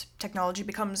progress and technology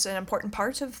becomes an important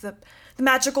part of the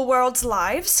magical world's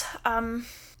lives. I'm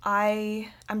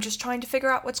just trying to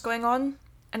figure out what's going on,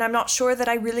 and I'm not sure that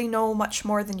I really know much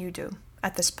more than you do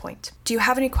at this point. Do you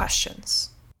have any questions?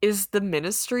 Is the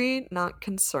ministry not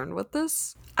concerned with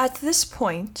this? At this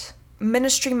point,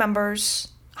 ministry members,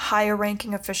 higher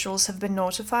ranking officials have been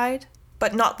notified,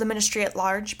 but not the ministry at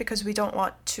large, because we don't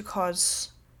want to cause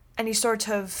any sort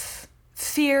of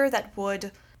fear that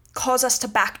would cause us to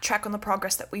backtrack on the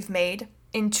progress that we've made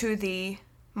into the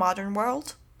modern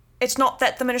world. It's not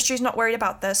that the ministry is not worried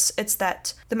about this, it's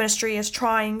that the ministry is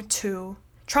trying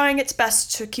its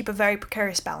best to keep a very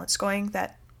precarious balance going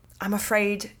that I'm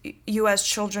afraid you as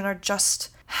children are just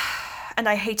and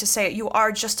I hate to say it, you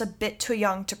are just a bit too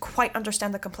young to quite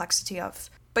understand the complexity of.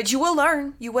 But you will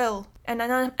learn, you will. And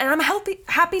I'm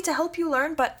happy to help you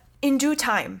learn, but in due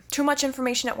time. Too much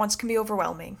information at once can be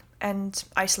overwhelming and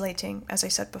isolating, as I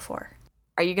said before.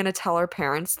 Are you going to tell our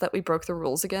parents that we broke the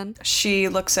rules again? She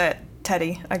looks at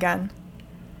Teddy again,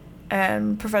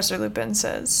 and Professor Lupin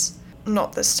says,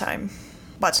 "Not this time,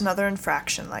 but another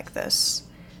infraction like this,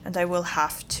 and I will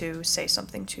have to say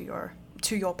something to your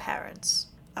parents.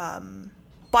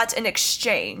 But in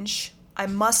exchange, I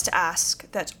must ask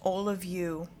that all of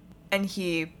you," and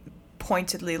he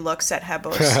pointedly looks at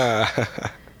Hebos,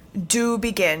 "do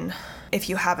begin, if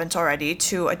you haven't already,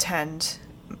 to attend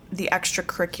the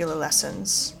extracurricular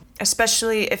lessons,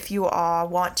 especially if you are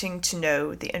wanting to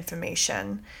know the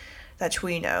information that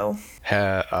we know."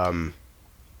 Heb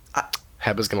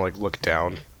is gonna look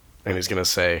down, and he's gonna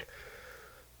say,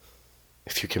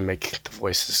 "If you can make the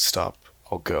voices stop,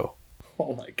 I'll go."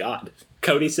 Oh my god.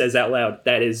 Cody says out loud,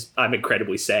 I'm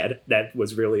incredibly sad. That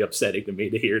was really upsetting to me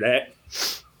to hear that.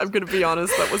 I'm going to be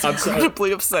honest, that was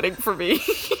incredibly upsetting for me.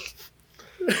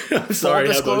 I'm sorry.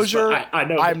 Full disclosure, I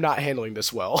know. I'm not handling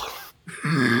this well.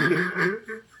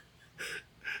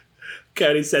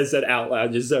 Cody says that out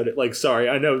loud, just zone it. Sorry,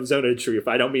 I know zone of truth.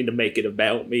 I don't mean to make it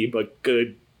about me, but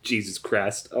good Jesus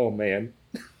Christ. Oh man.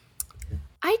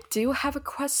 I do have a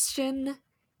question.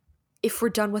 If we're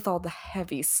done with all the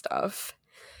heavy stuff,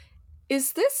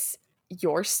 is this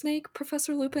your snake,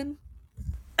 Professor Lupin?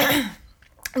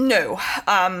 No,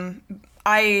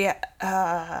 I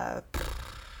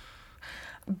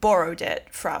borrowed it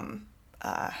from,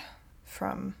 and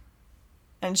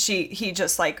he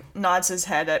just nods his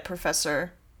head at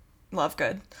Professor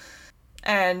Lovegood,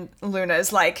 and Luna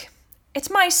is like, "It's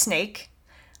my snake,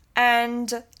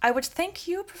 and I would thank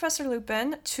you, Professor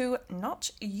Lupin, to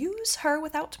not use her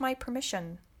without my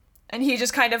permission." And he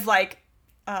just kind of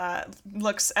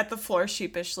looks at the floor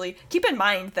sheepishly. Keep in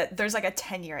mind that there's a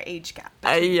 10-year age gap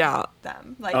between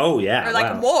them. Oh yeah, or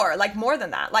more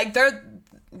than that.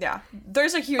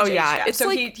 There's a huge age gap. It's so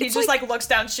he just looks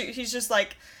down. He's just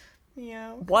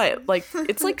yeah. What?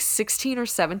 It's 16 or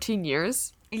 17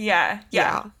 years? Yeah.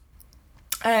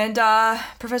 And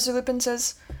Professor Lupin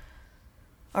says,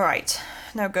 "All right,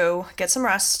 now go get some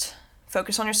rest.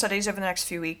 Focus on your studies over the next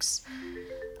few weeks.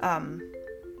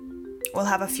 We'll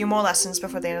have a few more lessons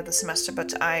before the end of the semester,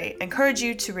 but I encourage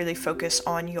you to really focus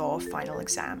on your final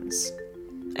exams."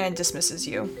 And dismisses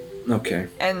you. Okay.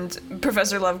 And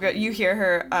Professor Lovegood, you hear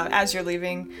her, as you're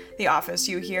leaving the office,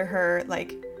 you hear her,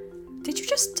 "Did you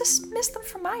just dismiss them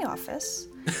from my office?"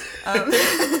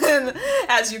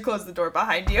 As you close the door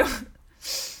behind you.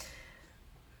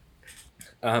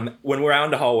 When we're out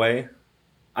in the hallway,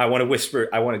 I want to whisper,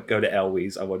 I want to go to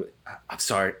Eloise. I'm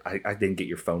sorry, I didn't get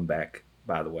your phone back,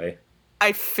 by the way.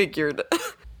 I figured.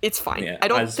 It's fine. Yeah, I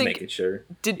don't was think... making sure.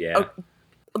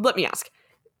 Let me ask.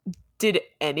 Did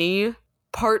any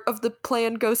part of the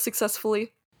plan go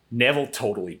successfully? Neville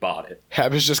totally bought it.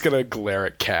 Heb is just gonna glare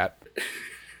at Kat.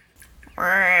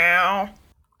 I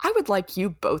would like you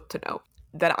both to know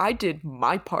that I did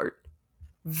my part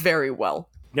very well.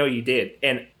 No, you did.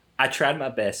 And I tried my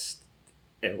best,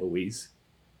 Eloise.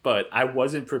 But I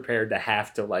wasn't prepared to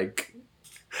have to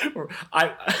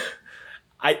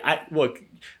I look,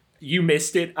 you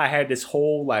missed it. I had this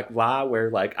whole lie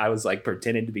where I was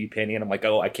pretending to be Penny, and I'm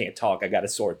oh, I can't talk. I got a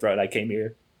sore throat. I came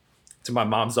here to my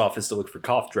mom's office to look for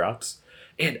cough drops.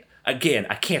 And again,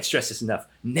 I can't stress this enough.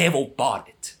 Neville bought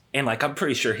it. And I'm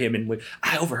pretty sure I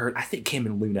think him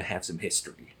and Luna have some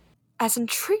history. As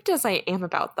intrigued as I am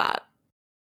about that,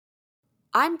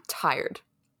 I'm tired.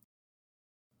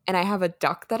 And I have a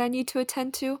duck that I need to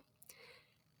attend to.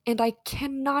 And I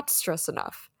cannot stress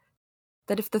enough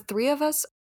that if the three of us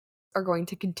are going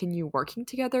to continue working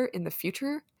together in the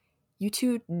future, you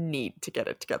two need to get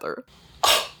it together.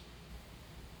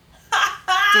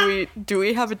 Do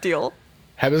we have a deal?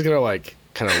 Heb is gonna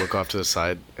kind of look off to the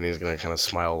side, and he's gonna kind of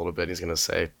smile a little bit. He's gonna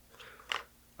say,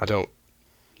 "I don't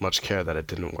much care that it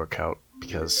didn't work out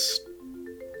because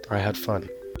I had fun."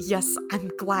 Yes, I'm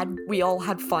glad we all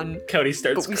had fun. Cody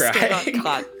starts but we crying. Still got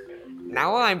caught.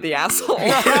 Now I'm the asshole.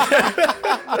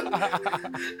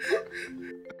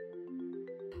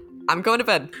 I'm going to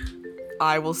bed.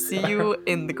 I will see you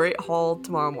in the Great Hall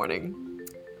tomorrow morning.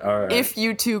 All right. If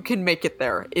you two can make it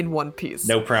there in one piece.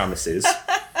 No promises.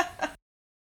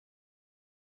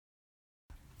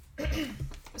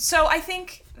 So I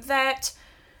think that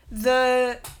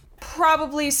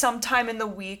probably sometime in the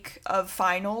week of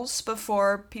finals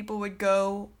before people would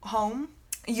go home,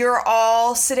 you're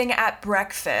all sitting at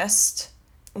breakfast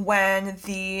when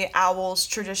the owls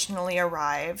traditionally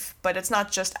arrive, but it's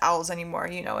not just owls anymore.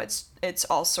 You know, it's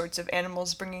all sorts of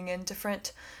animals bringing in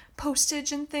different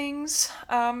postage and things.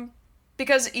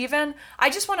 Because even I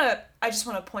just want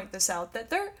to point this out that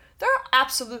there are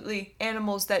absolutely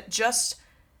animals that just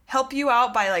help you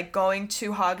out by like going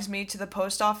to Hogsmeade to the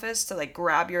post office to like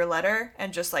grab your letter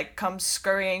and just like come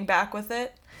scurrying back with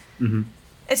it. Mm-hmm.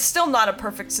 It's still not a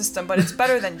perfect system, but it's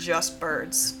better than just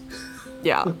birds.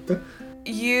 Yeah.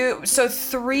 So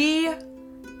 3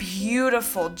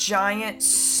 beautiful giant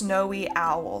snowy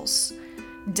owls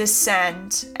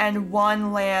descend, and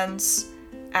one lands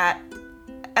at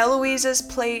Eloise's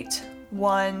plate,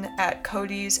 one at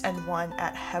Cody's, and one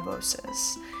at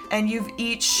Hebos's. And you've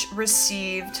each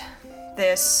received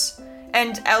this,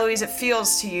 and Eloise, it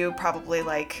feels to you probably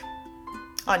like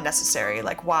unnecessary,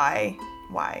 like why,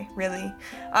 really?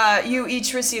 You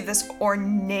each receive this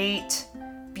ornate,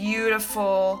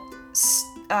 beautiful,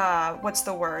 what's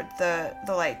the word? The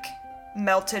like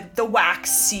melted, the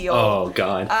wax seal. Oh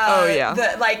God. Oh yeah.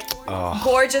 The like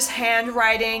gorgeous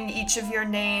handwriting, each of your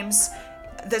names.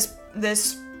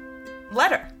 This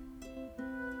letter.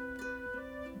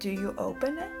 Do you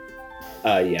open it?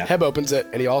 Yeah. Heb opens it,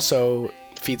 and he also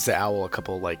feeds the owl a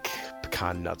couple like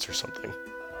pecan nuts or something.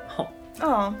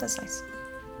 Oh, that's nice.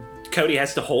 Cody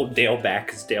has to hold Dale back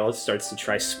because Dale starts to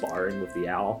try sparring with the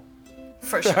owl.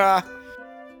 For sure.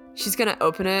 She's gonna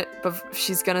open it, but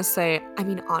she's gonna say, I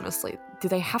mean, honestly, do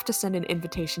they have to send an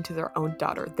invitation to their own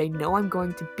daughter? They know I'm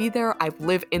going to be there. I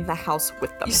live in the house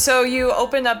with them. So you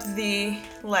open up the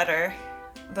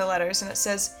letters, and it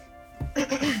says,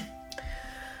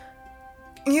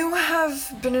 you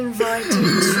have been invited to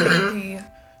the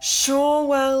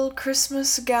Shorewell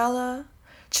Christmas Gala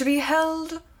to be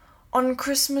held on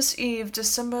Christmas Eve,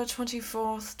 December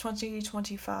 24th,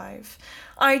 2025.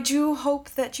 I do hope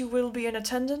that you will be in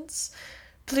attendance.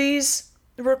 Please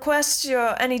request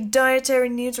any dietary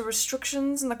needs or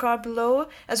restrictions in the card below,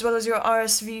 as well as your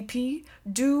RSVP,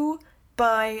 due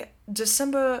by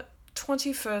December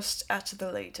 21st at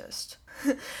the latest.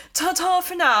 Ta-ta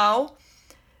for now.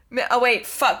 Oh wait,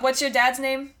 fuck, what's your dad's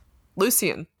name?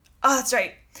 Lucian. Oh, that's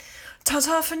right.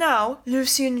 Ta-ta for now,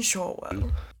 Lucian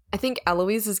Shorewell. I think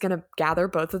Eloise is gonna gather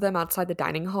both of them outside the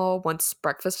dining hall once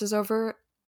breakfast is over.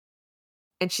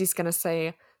 And she's gonna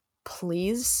say,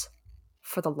 please,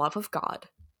 for the love of God,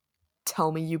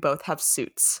 tell me you both have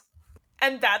suits.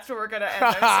 And that's where we're gonna end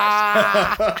our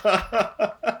session.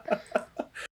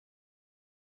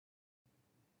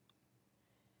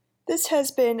 This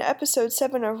has been episode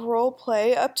 7 of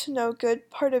Roleplay, Up to No Good,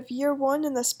 part of Year 1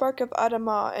 in the Spark of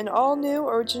Adama, an all-new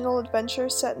original adventure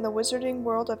set in the wizarding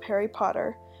world of Harry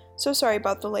Potter. So sorry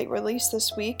about the late release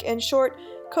this week. In short,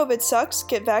 COVID sucks,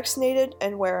 get vaccinated,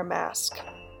 and wear a mask.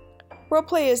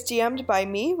 Roleplay is DM'd by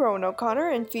me, Rowan O'Connor,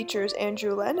 and features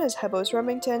Andrew Len as Hebos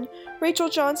Remington, Rachel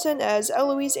Johnson as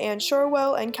Eloise Ann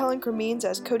Shorewell, and Kellen Cremines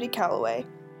as Cody Calloway.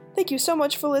 Thank you so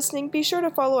much for listening. Be sure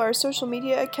to follow our social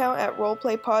media account at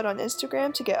RoleplayPod on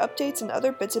Instagram to get updates and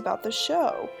other bits about the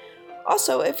show.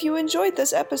 Also, if you enjoyed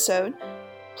this episode,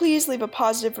 please leave a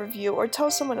positive review or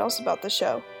tell someone else about the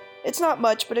show. It's not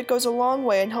much, but it goes a long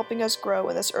way in helping us grow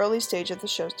in this early stage of the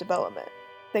show's development.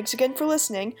 Thanks again for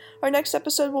listening. Our next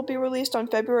episode will be released on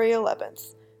February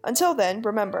 11th. Until then,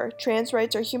 remember, trans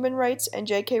rights are human rights, and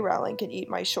J.K. Rowling can eat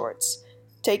my shorts.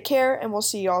 Take care, and we'll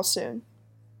see y'all soon.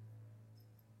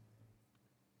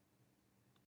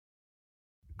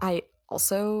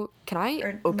 Can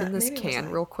I open this can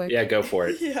real quick? Yeah, go for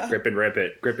it. Yeah. Grip and rip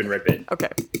it. Grip and rip it. Okay.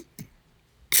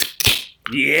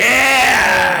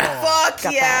 Yeah! Fuck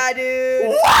Got yeah, that.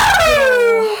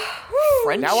 dude!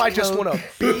 French Now I just Coke. want a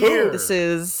beer. This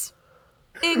is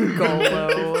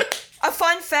Ingolo. A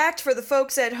fun fact for the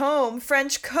folks at home,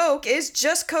 French Coke is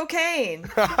just cocaine.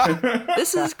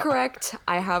 This is correct.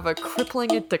 I have a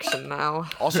crippling addiction now.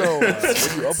 Also, when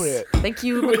you open it, Thank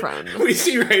you, Macron. We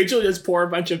see Rachel just pour a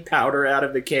bunch of powder out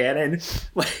of the cannon,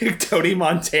 like Tony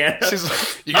Montana. she's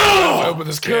like, you gotta open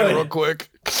this can good. real quick.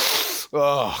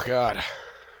 Oh, God.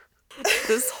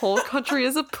 This whole country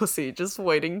is a pussy just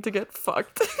waiting to get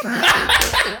fucked.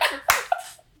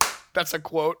 That's a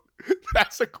quote.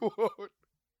 That's a quote.